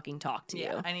want to fucking talk to you.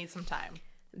 Yeah, I need some time.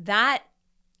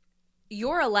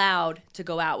 You're allowed to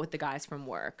go out with the guys from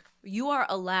work. You are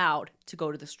allowed to go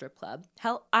to the strip club.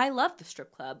 Hell, I love the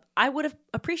strip club. I would have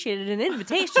appreciated an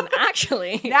invitation,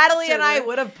 actually. Natalie and I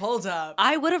would have pulled up.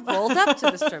 I would have rolled up to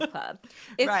the strip club.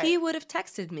 If he would have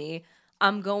texted me,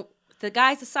 the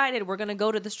guys decided we're going to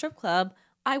go to the strip club,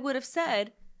 I would have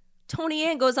said, Tony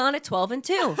Ann goes on at 12 and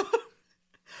 2.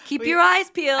 Keep your eyes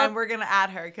peeled. And we're going to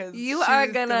add her because she's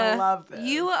going to love this.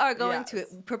 You are going to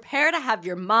prepare to have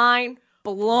your mind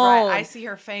blown. Right. I see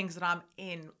her fangs and I'm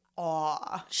in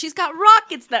awe. She's got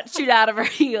rockets that shoot out of her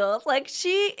heels. Like,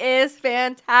 she is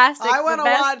fantastic. I want to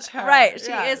watch her. Right.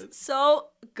 She is so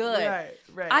good.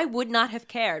 Right. I would not have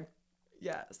cared.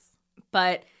 Yes.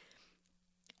 But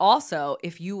also,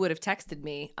 if you would have texted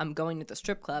me, I'm going to the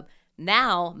strip club,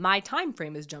 now my time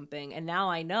frame is jumping, and now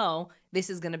I know this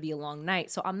is going to be a long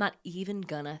night, so I'm not even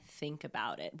going to think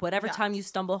about it. Whatever time you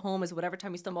stumble home is whatever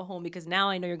time you stumble home, because now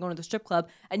I know you're going to the strip club,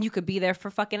 and you could be there for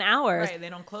fucking hours. Right, they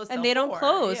don't close and they don't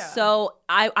close, so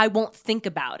I won't think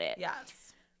about it. Yes.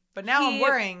 But now I'm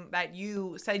worrying that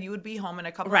you said you would be home in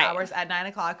a couple of hours at 9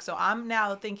 o'clock. So I'm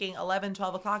now thinking 11,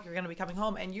 12 o'clock, you're going to be coming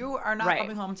home. And you are not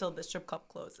coming home until the strip club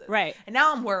closes. Right. And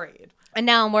now I'm worried. And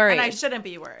I shouldn't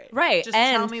be worried. Right. Just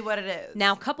tell me what it is.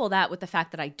 Now couple that with the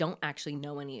fact that I don't actually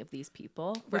know any of these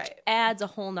people, which adds a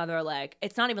whole nother, like,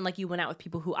 it's not even like you went out with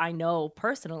people who I know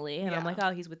personally. And I'm like,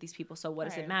 oh, he's with these people, so what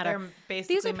does it matter? They're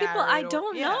basically these are people I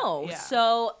don't know. Yeah.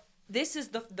 So this is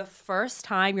the first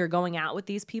time you're going out with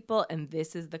these people, and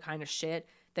this is the kind of shit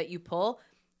that you pull.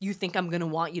 You think I'm gonna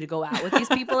want you to go out with these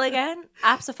people again?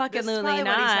 Absolutely not. This is probably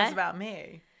what he says about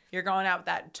me. You're going out with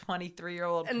that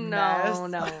 23-year-old mess.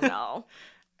 No.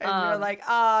 And you're like,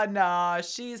 oh no,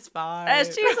 she's fine.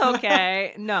 She's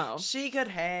okay. No, she could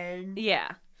hang. Yeah.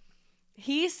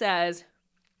 He says,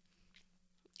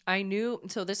 I knew.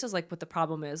 So this is like what the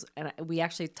problem is, and we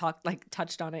actually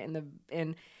touched on it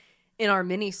in our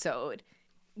mini-sode,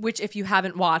 which if you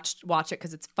haven't watch it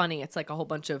because it's funny. It's like a whole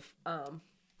bunch of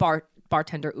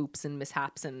bartender oops and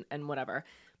mishaps and whatever.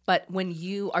 But when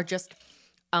you are just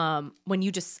are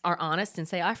honest and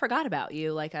say, I forgot about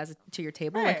you, like to your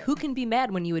table, like who can be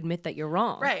mad when you admit that you're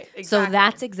wrong? Right, exactly. So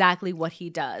that's exactly what he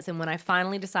does. And when I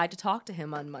finally decide to talk to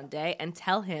him on Monday and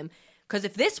tell him, because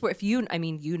if you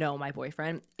know my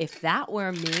boyfriend, if that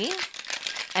were me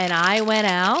and I went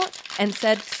out and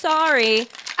said, sorry,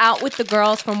 out with the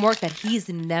girls from work that he's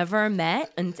never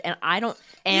met, and I don't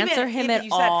answer him at all.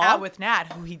 You said out with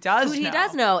Nat, who he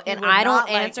does know. And I don't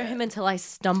answer him until I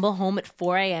stumble home at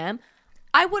 4 a.m.,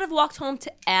 I would have walked home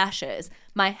to ashes.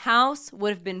 My house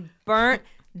would have been burnt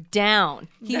down.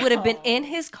 He would have been in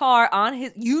his car on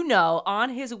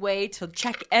his way to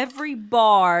check every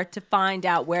bar to find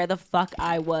out where the fuck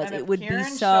I was. And it would Karen be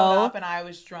so. Showed up and I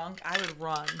was drunk, I would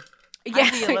run. Yeah.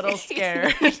 I'd be a little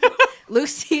scared.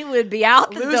 Lucy would be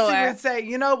out the door. Lucy would say,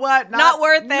 "You know what? Not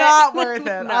worth it. Not worth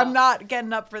it. No. I'm not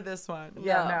getting up for this one."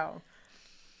 Yeah, No. no.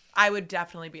 I would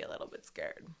definitely be a little bit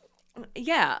scared.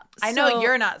 Yeah. I know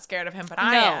you're not scared of him, but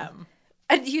I am.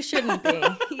 And you shouldn't be.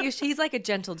 He's like a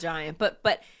gentle giant,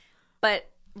 but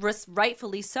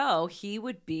rightfully so, he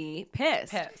would be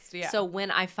pissed. Yeah. So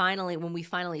when we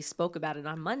finally spoke about it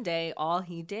on Monday, all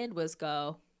he did was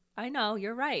go, "I know,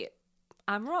 you're right.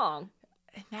 I'm wrong."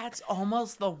 And that's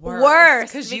almost the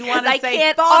worst. Because you want to say,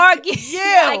 can't fuck argue. you.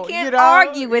 I can't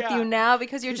argue with you now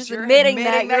because you're just admitting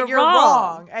that you're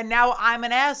wrong. And now I'm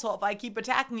an asshole if I keep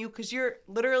attacking you because you're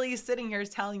literally sitting here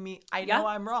telling me I know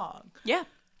I'm wrong. Yeah.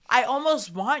 I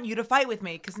almost want you to fight with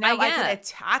me because now I can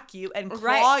attack you and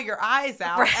claw your eyes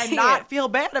out and not feel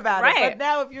bad about it. But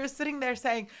now if you're sitting there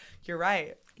saying, "You're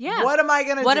right," what am I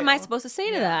going to do? What am I supposed to say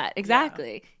to that?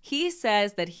 Exactly. Yeah. He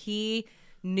says that he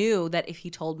knew that if he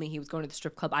told me he was going to the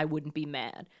strip club, I wouldn't be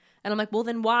mad. And I'm like, "Well,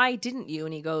 then why didn't you?"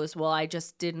 And he goes, "Well, I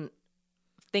just didn't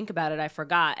think about it. I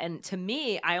forgot." And to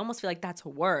me, I almost feel like that's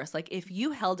worse. Like, if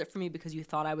you held it for me because you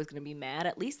thought I was going to be mad,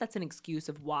 at least that's an excuse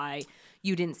of why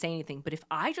you didn't say anything. But if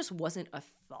I just wasn't a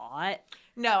thought,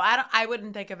 no, I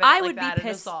wouldn't think of it. I like would that be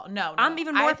pissed. No, I'm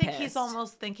even more I think pissed. He's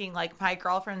almost thinking like, my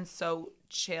girlfriend's so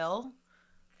chill,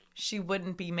 she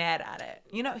wouldn't be mad at it.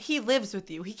 You know, he lives with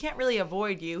you. He can't really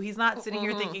avoid you. He's not sitting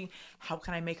here thinking, how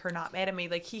can I make her not mad at me?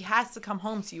 Like, he has to come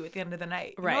home to you at the end of the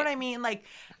night. You know what I mean? Like,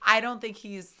 I don't think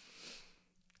he's...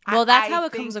 Well, that's how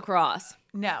it comes across.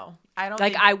 No, I don't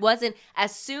think... I wasn't...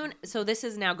 So this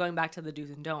is now going back to the do's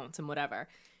and don'ts and whatever.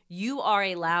 You are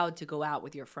allowed to go out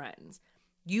with your friends.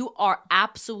 You are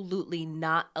absolutely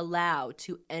not allowed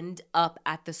to end up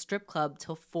at the strip club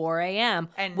till 4 a.m.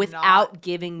 without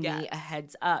giving me a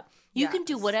heads up. You can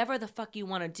do whatever the fuck you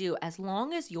want to do as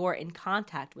long as you're in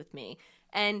contact with me.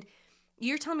 And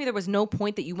you're telling me there was no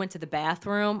point that you went to the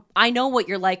bathroom? I know what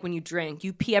you're like when you drink.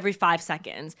 You pee every 5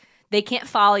 seconds. They can't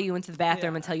follow you into the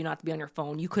bathroom and tell you not to be on your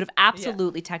phone. You could have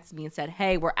absolutely texted me and said,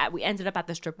 "Hey, we ended up at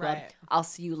the strip club. I'll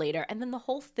see you later." And then the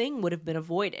whole thing would have been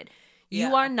avoided.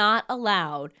 You are not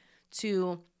allowed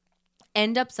to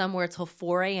end up somewhere till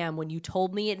 4 a.m. when you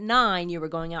told me at 9 you were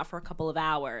going out for a couple of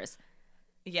hours.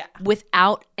 Yeah.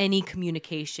 Without any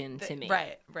communication to me.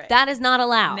 Right. That is not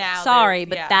allowed. Sorry,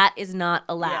 but that is not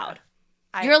allowed.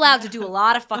 Yeah. You're allowed to do a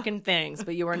lot of fucking things,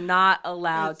 but you are not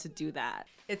allowed to do that.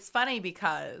 It's funny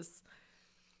because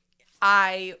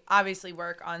I obviously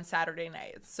work on Saturday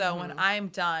nights. So when I'm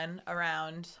done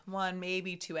around 1,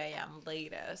 maybe 2 a.m.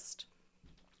 latest,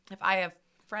 if I have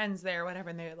friends there or whatever,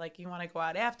 and they're like, "You want to go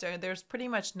out after?" There's pretty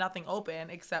much nothing open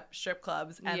except strip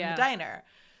clubs and the diner.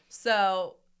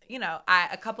 So, you know,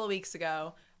 a couple of weeks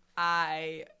ago,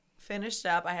 I finished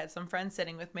up. I had some friends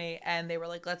sitting with me, and they were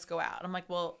like, "Let's go out." I'm like,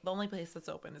 "Well, the only place that's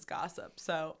open is Gossip,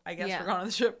 so I guess we're going to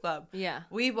the strip club." Yeah.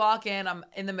 We walk in. I'm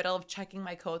in the middle of checking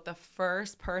my coat. The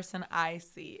first person I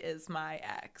see is my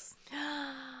ex.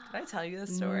 Did I tell you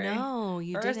this story? No,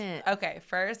 you didn't. Okay,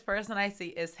 first person I see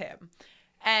is him.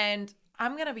 And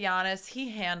I'm going to be honest,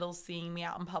 he handles seeing me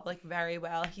out in public very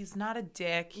well. He's not a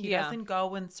dick. He doesn't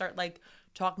go and start, like,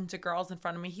 talking to girls in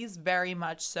front of me. He's very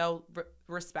much so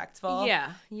respectful.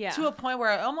 Yeah. To a point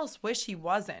where I almost wish he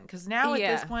wasn't. Because now at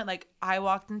this point, like, I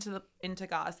walked into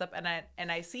Gossip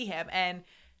and I see him. And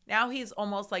now he's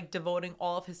almost, like, devoting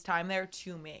all of his time there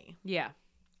to me. Yeah.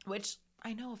 Which...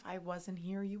 I know if I wasn't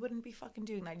here, you wouldn't be fucking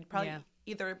doing that. You'd probably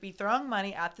either be throwing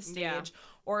money at the stage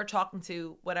or talking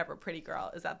to whatever pretty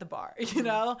girl is at the bar, you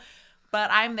know?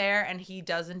 But I'm there and he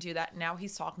doesn't do that. Now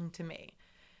he's talking to me.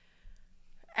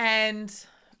 And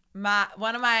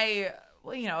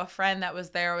a friend that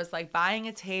was there was like buying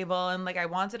a table, and like I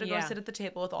wanted to go sit at the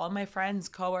table with all my friends,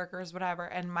 coworkers, whatever,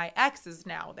 and my ex is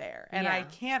now there. And I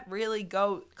can't really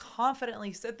go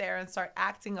confidently sit there and start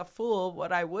acting a fool,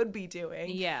 what I would be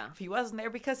doing if he wasn't there,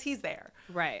 because he's there.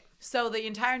 Right. So the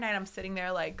entire night I'm sitting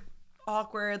there like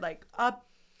awkward, like up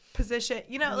position,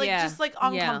 you know, like just like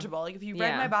uncomfortable. Like if you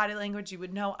read my body language, you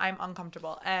would know I'm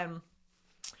uncomfortable. And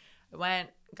I went,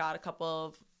 got a couple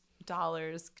of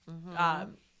dollars,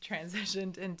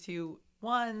 transitioned into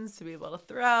ones to be able to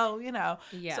throw, you know.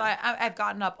 Yeah. So I've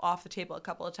gotten up off the table a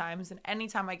couple of times, and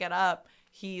anytime I get up,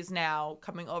 he's now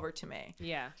coming over to me.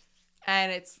 Yeah.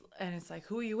 And it's like,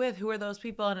 who are you with? Who are those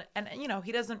people? And you know,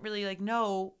 he doesn't really like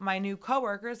know my new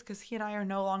coworkers because he and I are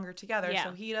no longer together. Yeah.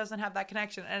 So he doesn't have that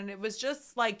connection. And it was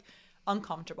just like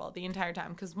uncomfortable the entire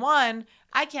time. Because one,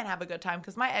 I can't have a good time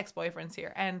because my ex-boyfriend's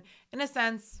here. And in a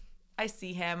sense, I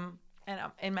see him and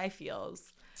I'm in my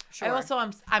feels. Sure.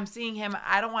 I'm seeing him.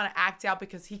 I don't want to act out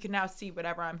because he can now see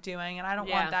whatever I'm doing, and I don't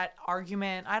want that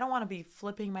argument. I don't want to be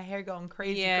flipping my hair, going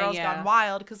crazy, girls gone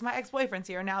wild, because my ex-boyfriend's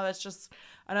here now. That's just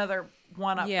another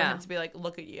one up for him to be like,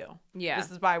 look at you. Yeah,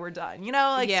 this is why we're done. You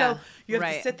know, like so you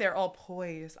have to sit there all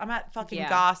poised. I'm at fucking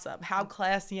Gossip. How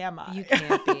classy am I? You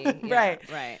can't be.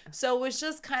 Right. So it was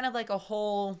just kind of like a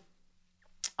whole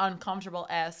uncomfortable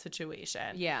ass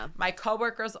situation. Yeah. My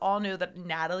coworkers all knew that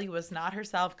Natalie was not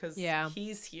herself because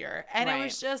he's here. And it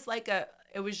was just like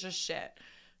it was just shit.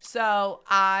 So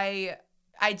I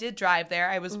did drive there.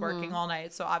 I was working all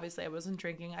night. So obviously I wasn't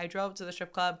drinking. I drove to the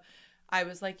strip club. I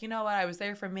was like, you know what? I was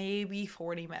there for maybe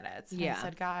 40 minutes. And I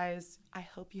said, guys, I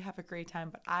hope you have a great time,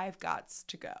 but I've got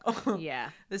to go. Yeah.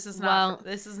 This is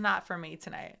not for me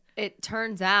tonight. It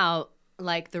turns out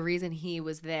like the reason he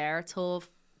was there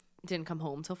didn't come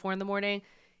home till 4 a.m.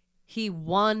 He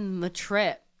won the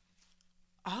trip.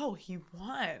 Oh, he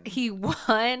won. He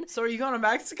won. So are you going to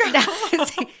Mexico?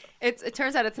 It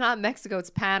turns out it's not Mexico, it's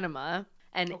Panama.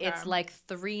 And it's like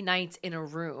 3 nights in a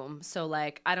room. So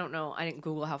like, I don't know. I didn't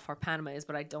Google how far Panama is,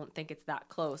 but I don't think it's that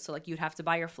close. So like you'd have to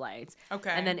buy your flights.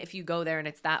 Okay. And then if you go there and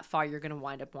it's that far, you're going to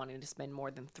wind up wanting to spend more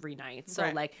than 3 nights.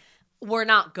 So like, we're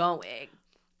not going.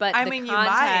 But you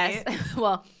might.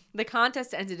 Well, the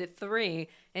contest ended at 3,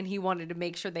 and he wanted to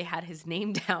make sure they had his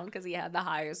name down because he had the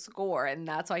highest score, and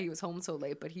that's why he was home so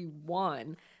late. But he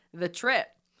won the trip.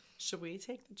 Should we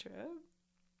take the trip?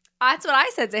 That's what I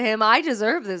said to him. I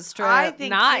deserve this trip. I think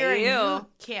not Karen, you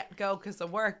can't go because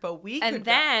of work, but we and could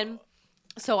then, go.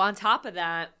 So on top of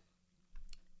that,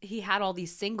 he had all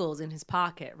these singles in his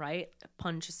pocket, right? A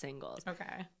bunch of singles.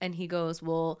 Okay. And he goes,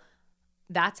 well,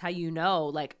 that's how you know,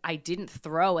 like, I didn't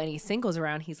throw any singles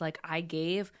around. He's like, I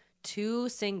gave 2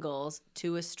 singles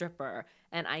to a stripper,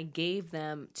 and I gave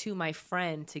them to my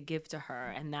friend to give to her,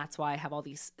 and that's why I have all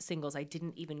these singles. I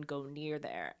didn't even go near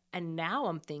there. And now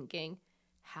I'm thinking,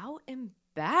 how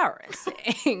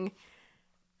embarrassing.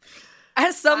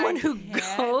 As someone who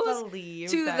goes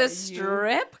to the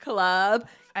strip club,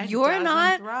 you're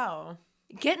not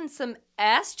getting some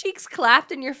ass cheeks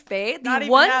clapped in your face. Not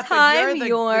even that, but you're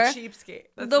the cheapskate.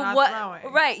 That's not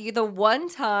throwing. Right. The one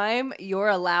time you're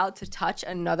allowed to touch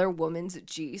another woman's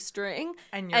G-string,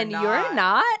 and you're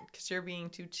not. Because you're being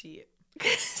too cheap.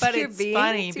 But it's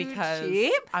funny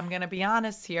because I'm going to be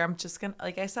honest here. I'm just going to,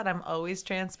 like I said, I'm always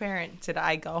transparent. Did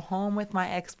I go home with my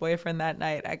ex-boyfriend that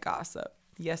night at Gossip?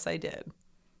 Yes, I did.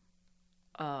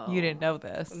 Oh. You didn't know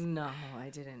this. No, I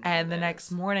didn't know And the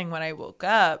next morning when I woke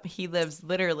up, he lives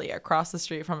literally across the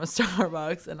street from a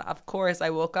Starbucks. And of course,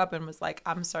 I woke up and was like,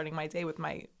 I'm starting my day with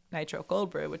my Nitro Cold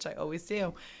Brew, which I always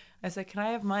do. I said, can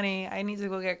I have money? I need to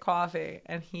go get coffee.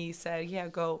 And he said, yeah,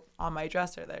 go on my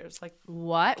dresser. There's like,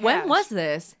 what? Cash. When was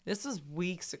this? This was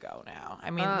weeks ago now. I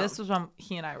mean, this was when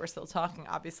he and I were still talking.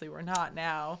 Obviously, we're not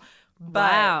now.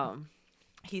 But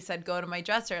he said, go to my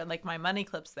dresser. And like my money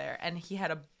clip's there. And he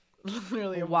had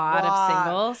literally a wad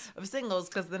of singles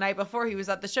because the night before he was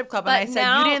at the strip club, and I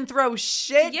said, you didn't throw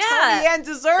shit. Tony Ann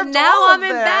deserved now I'm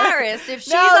embarrassed. If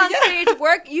she's on stage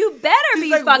work, you better be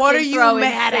like, fucking what are you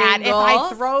mad at? If I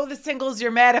throw the singles,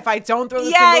 you're mad. If I don't throw the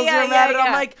singles, you're mad. And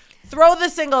I'm like, throw the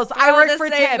singles. I work for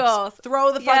tips.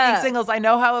 Throw the fucking singles. I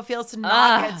know how it feels to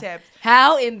not get tips.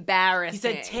 How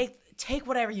embarrassing. He said, take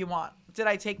whatever you want. Did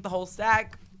I take the whole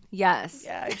stack? Yes.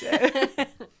 Yeah, I did.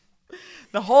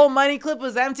 The whole money clip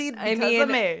was emptied because of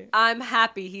me. I'm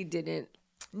happy he didn't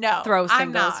throw singles.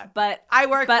 I'm not. But I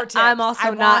work for tips. I'm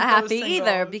also not happy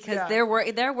either because they're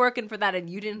working for that, and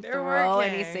you didn't throw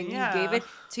anything. Yeah. You gave it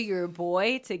to your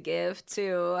boy to give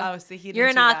to. Oh, so he didn't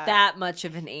You're not that much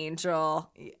of an angel.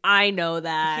 I know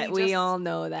that. We all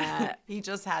know that. He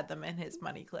just had them in his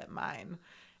money clip, mine.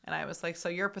 And I was like, so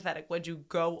you're pathetic. Would you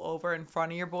go over in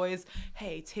front of your boys?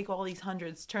 Hey, take all these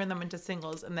hundreds, turn them into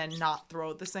singles, and then not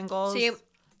throw the singles? See,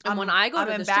 and when I go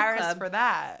to the strip club, I'm embarrassed for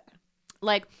that.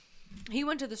 Like, he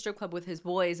went to the strip club with his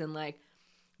boys, and like,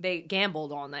 they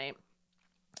gambled all night.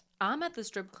 I'm at the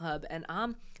strip club, and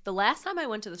the last time I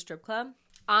went to the strip club,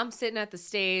 I'm sitting at the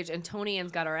stage, and Tony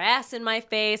Ann's got her ass in my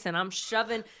face, and I'm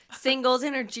shoving singles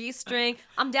in her G-string.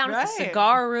 I'm down at the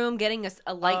cigar room getting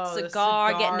a light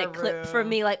cigar, getting it clipped for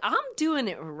me. Like, I'm doing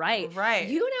it right. Right.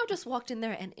 You now just walked in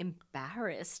there and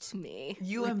embarrassed me.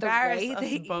 You embarrassed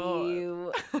us both.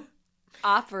 You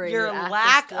operated your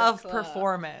lack of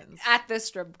performance at the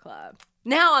strip club.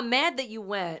 Now I'm mad that you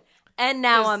went, and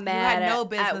now I'm mad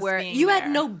at where you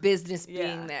had no business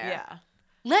being there. Yeah.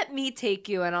 Let me take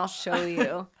you, and I'll show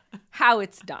you how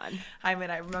it's done. I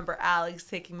mean, I remember Alex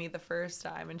taking me the first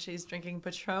time, and she's drinking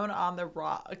Patron on the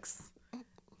rocks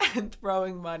and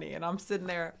throwing money, and I'm sitting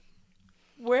there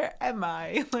where am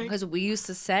I? Because we used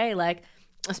to say, like,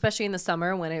 especially in the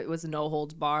summer when it was no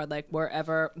holds barred, like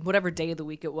whatever day of the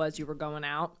week it was, you were going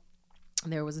out,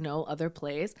 there was no other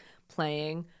place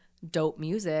playing dope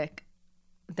music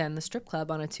than the strip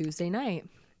club on a Tuesday night.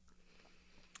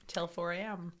 Till 4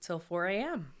 a.m. Till 4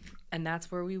 a.m. And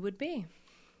that's where we would be.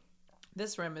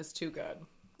 This rim is too good.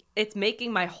 It's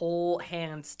making my whole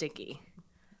hand sticky.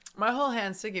 My whole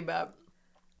hand's sticky, but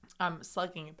I'm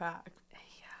slugging it back.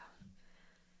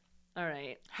 All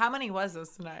right. How many was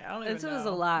this tonight? I don't even know. This was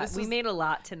a lot. We made a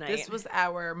lot tonight. This was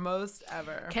our most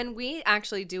ever. Can we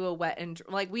actually do a wet and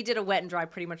we did a wet and dry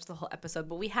pretty much the whole episode,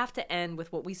 but we have to end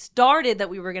with what we started that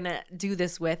we were going to do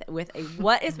this with a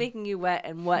what is making you wet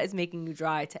and what is making you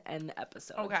dry to end the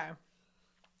episode. Okay.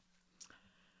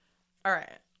 All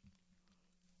right.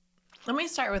 Let me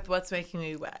start with what's making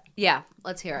me wet. Yeah,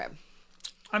 let's hear it.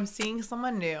 I'm seeing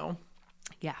someone new.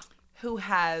 Yeah. Who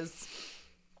has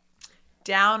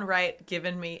downright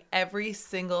given me every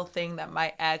single thing that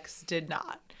my ex did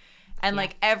not. And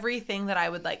like everything that I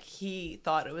would like, he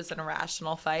thought it was an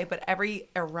irrational fight, but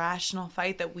every irrational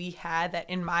fight that we had that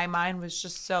in my mind was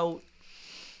just so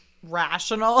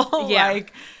rational. Yeah.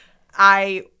 Like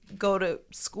I go to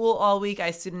school all week, I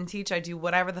student teach, I do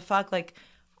whatever the fuck. Like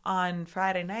on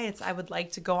Friday nights, I would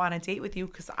like to go on a date with you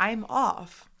because I'm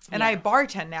off. And I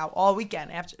bartend now all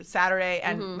weekend after Saturday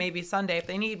and maybe Sunday if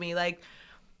they need me. Like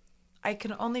I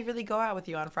can only really go out with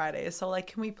you on Fridays. So, like,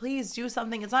 can we please do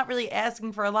something? It's not really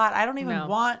asking for a lot. I don't even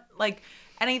want, like,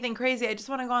 anything crazy. I just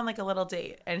want to go on, like, a little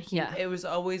date. And it was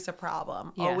always a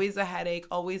problem. Yeah. Always a headache.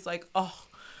 Always like, oh,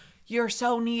 you're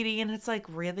so needy. And it's like,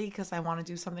 really? Because I want to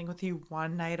do something with you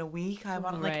one night a week? I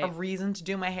want, like, a reason to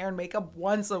do my hair and makeup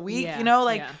once a week, you know?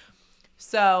 Like,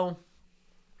 so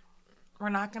we're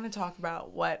not going to talk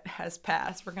about what has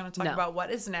passed. We're going to talk about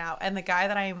what is now. And the guy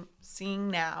that I'm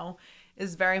seeing now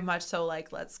is very much so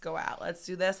like, let's go out, let's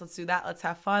do this, let's do that, let's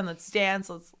have fun, let's dance,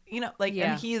 let's, you know, like,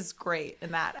 and he is great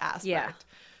in that aspect. Yeah.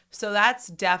 So that's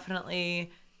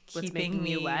definitely keeping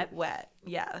me wet.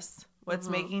 Yes. What's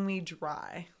making me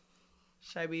dry?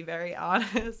 Should I be very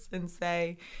honest and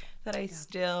say that I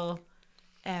still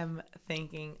am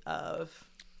thinking of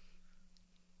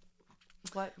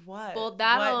what well,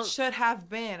 what should have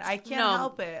been. I can't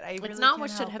help it. It's not what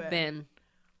should have been.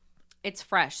 It's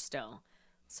fresh still.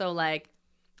 So like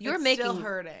you're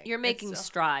making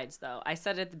strides though. I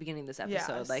said it at the beginning of this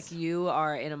episode. Yes. Like you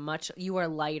are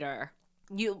lighter.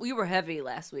 You were heavy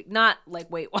last week. Not like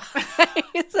weight-wise.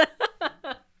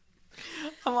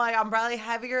 I'm like, I'm probably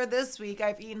heavier this week.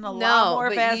 I've eaten a lot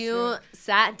more fast food. You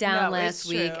sat down last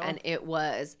week and it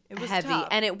was heavy. Tough.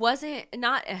 And it wasn't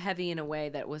not heavy in a way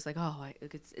that was like, oh,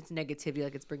 it's negativity,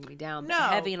 like it's bringing me down. No,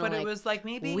 heavy but it was like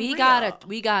me being we real.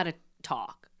 gotta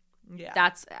talk. Yeah,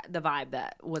 that's the vibe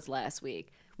that was last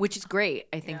week, which is great.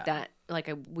 I think that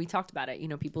we talked about it. You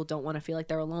know, people don't want to feel like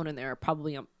they're alone, and there are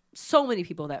probably so many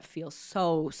people that feel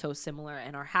so similar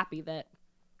and are happy that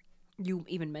you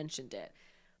even mentioned it.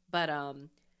 But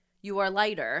you are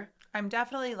lighter. I'm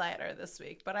definitely lighter this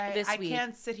week, but I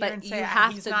can't sit here and say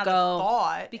he's not a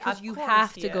thought because you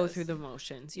have to go through the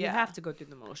motions. You have to go through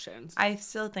the motions. I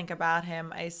still think about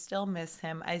him. I still miss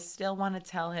him. I still want to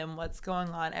tell him what's going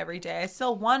on every day. I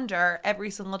still wonder every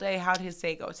single day, how did his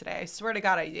day go today? I swear to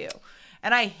God I do.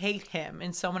 And I hate him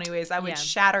in so many ways. I would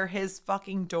shatter his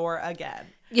fucking door again.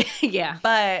 Yeah.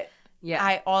 But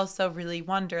I also really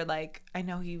wonder, like, I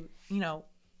know he, you know,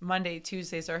 Monday,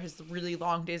 Tuesdays are his really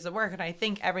long days of work. And I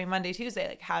think every Monday, Tuesday,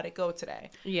 like, how'd it go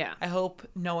today? Yeah. I hope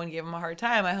no one gave him a hard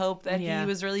time. I hope that he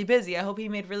was really busy. I hope he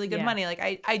made really good money.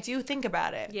 Like, I do think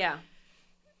about it. Yeah.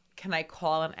 Can I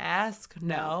call and ask?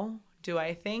 No. Do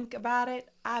I think about it?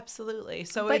 Absolutely.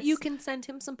 But you can send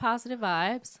him some positive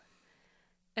vibes.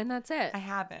 And that's it. I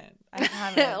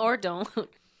haven't. Or don't.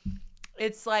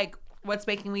 It's like what's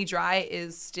making me dry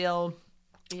is still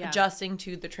adjusting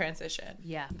to the transition.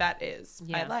 Yeah. That is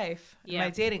my life, my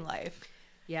dating life.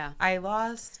 Yeah. I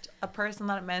lost a person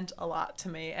that meant a lot to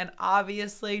me. And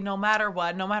obviously, no matter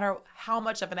what, no matter how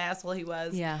much of an asshole he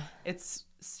was, it's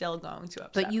still going to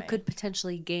upset me. But you could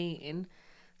potentially gain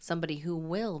somebody who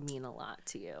will mean a lot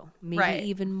to you. Maybe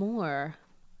even more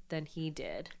than he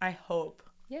did. I hope.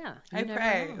 Yeah. I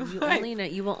pray.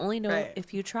 You will only know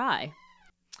if you try.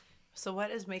 So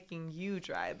what is making you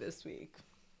dry this week?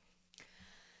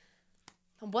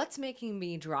 What's making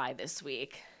me dry this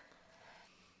week?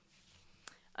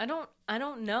 I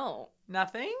don't know.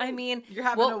 Nothing? I mean, you're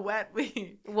having a wet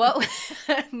week. What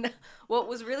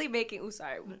was really making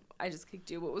I just kicked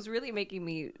you. What was really making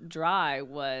me dry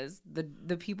was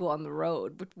the people on the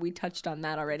road. But we touched on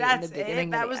that already in the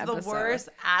beginning. That was the worst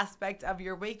aspect of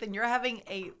your week. Then you're having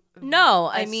a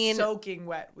soaking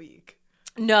wet week.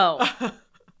 No.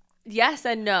 Yes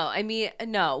and no. I mean,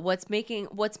 no. What's making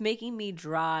me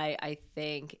dry, I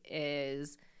think,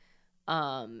 is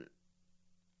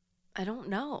I don't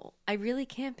know. I really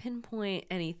can't pinpoint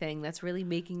anything that's really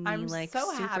making me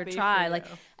super dry.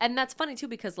 And that's funny too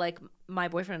because my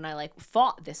boyfriend and I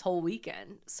fought this whole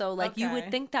weekend. So you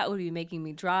would think that would be making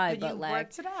me dry, but you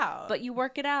worked it out. But you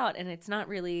work it out, and it's not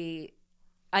really.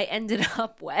 I ended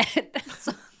up wet.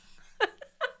 So.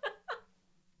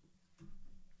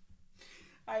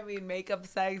 I mean, makeup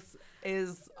sex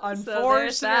is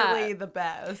unfortunately the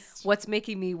best. What's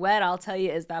making me wet, I'll tell you,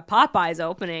 is that Popeye's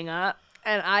opening up.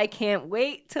 And I can't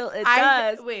wait till it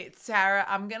does. Wait, Sarah,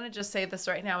 I'm going to just say this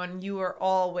right now, and you are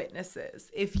all witnesses.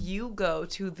 If you go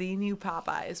to the new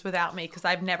Popeyes without me, because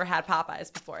I've never had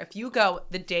Popeyes before. If you go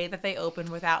the day that they open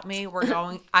without me,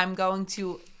 I'm going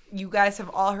to, you guys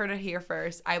have all heard it here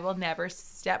first. I will never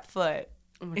step foot.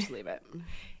 I'm going to leave it.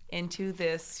 Into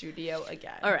this studio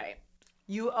again. All right.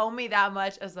 You owe me that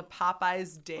much as a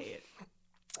Popeyes date.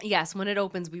 Yes, when it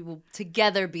opens, we will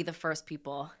together be the first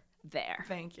people there.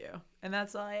 Thank you. And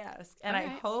that's all I ask. And I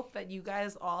hope that you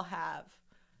guys all have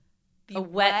a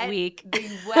wet week. The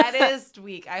wettest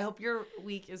week. I hope your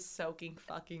week is soaking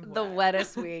fucking wet. The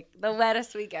wettest week. The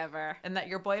wettest week ever. And that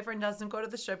your boyfriend doesn't go to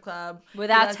the strip club.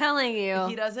 Without telling you.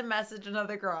 He doesn't message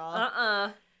another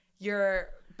girl. Your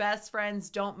best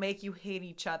friends don't make you hate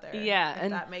each other. Yeah.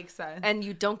 If that makes sense. And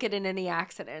you don't get in any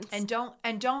accidents. And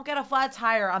don't get a flat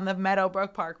tire on the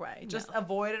Meadowbrook Parkway. Just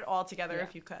avoid it altogether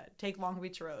if you could. Take Long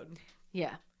Beach Road.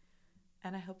 Yeah.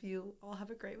 And I hope you all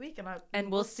have a great week.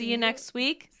 And we'll see you next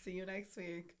week. See you next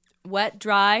week. Wet,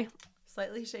 dry.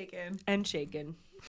 Slightly shaken. And shaken.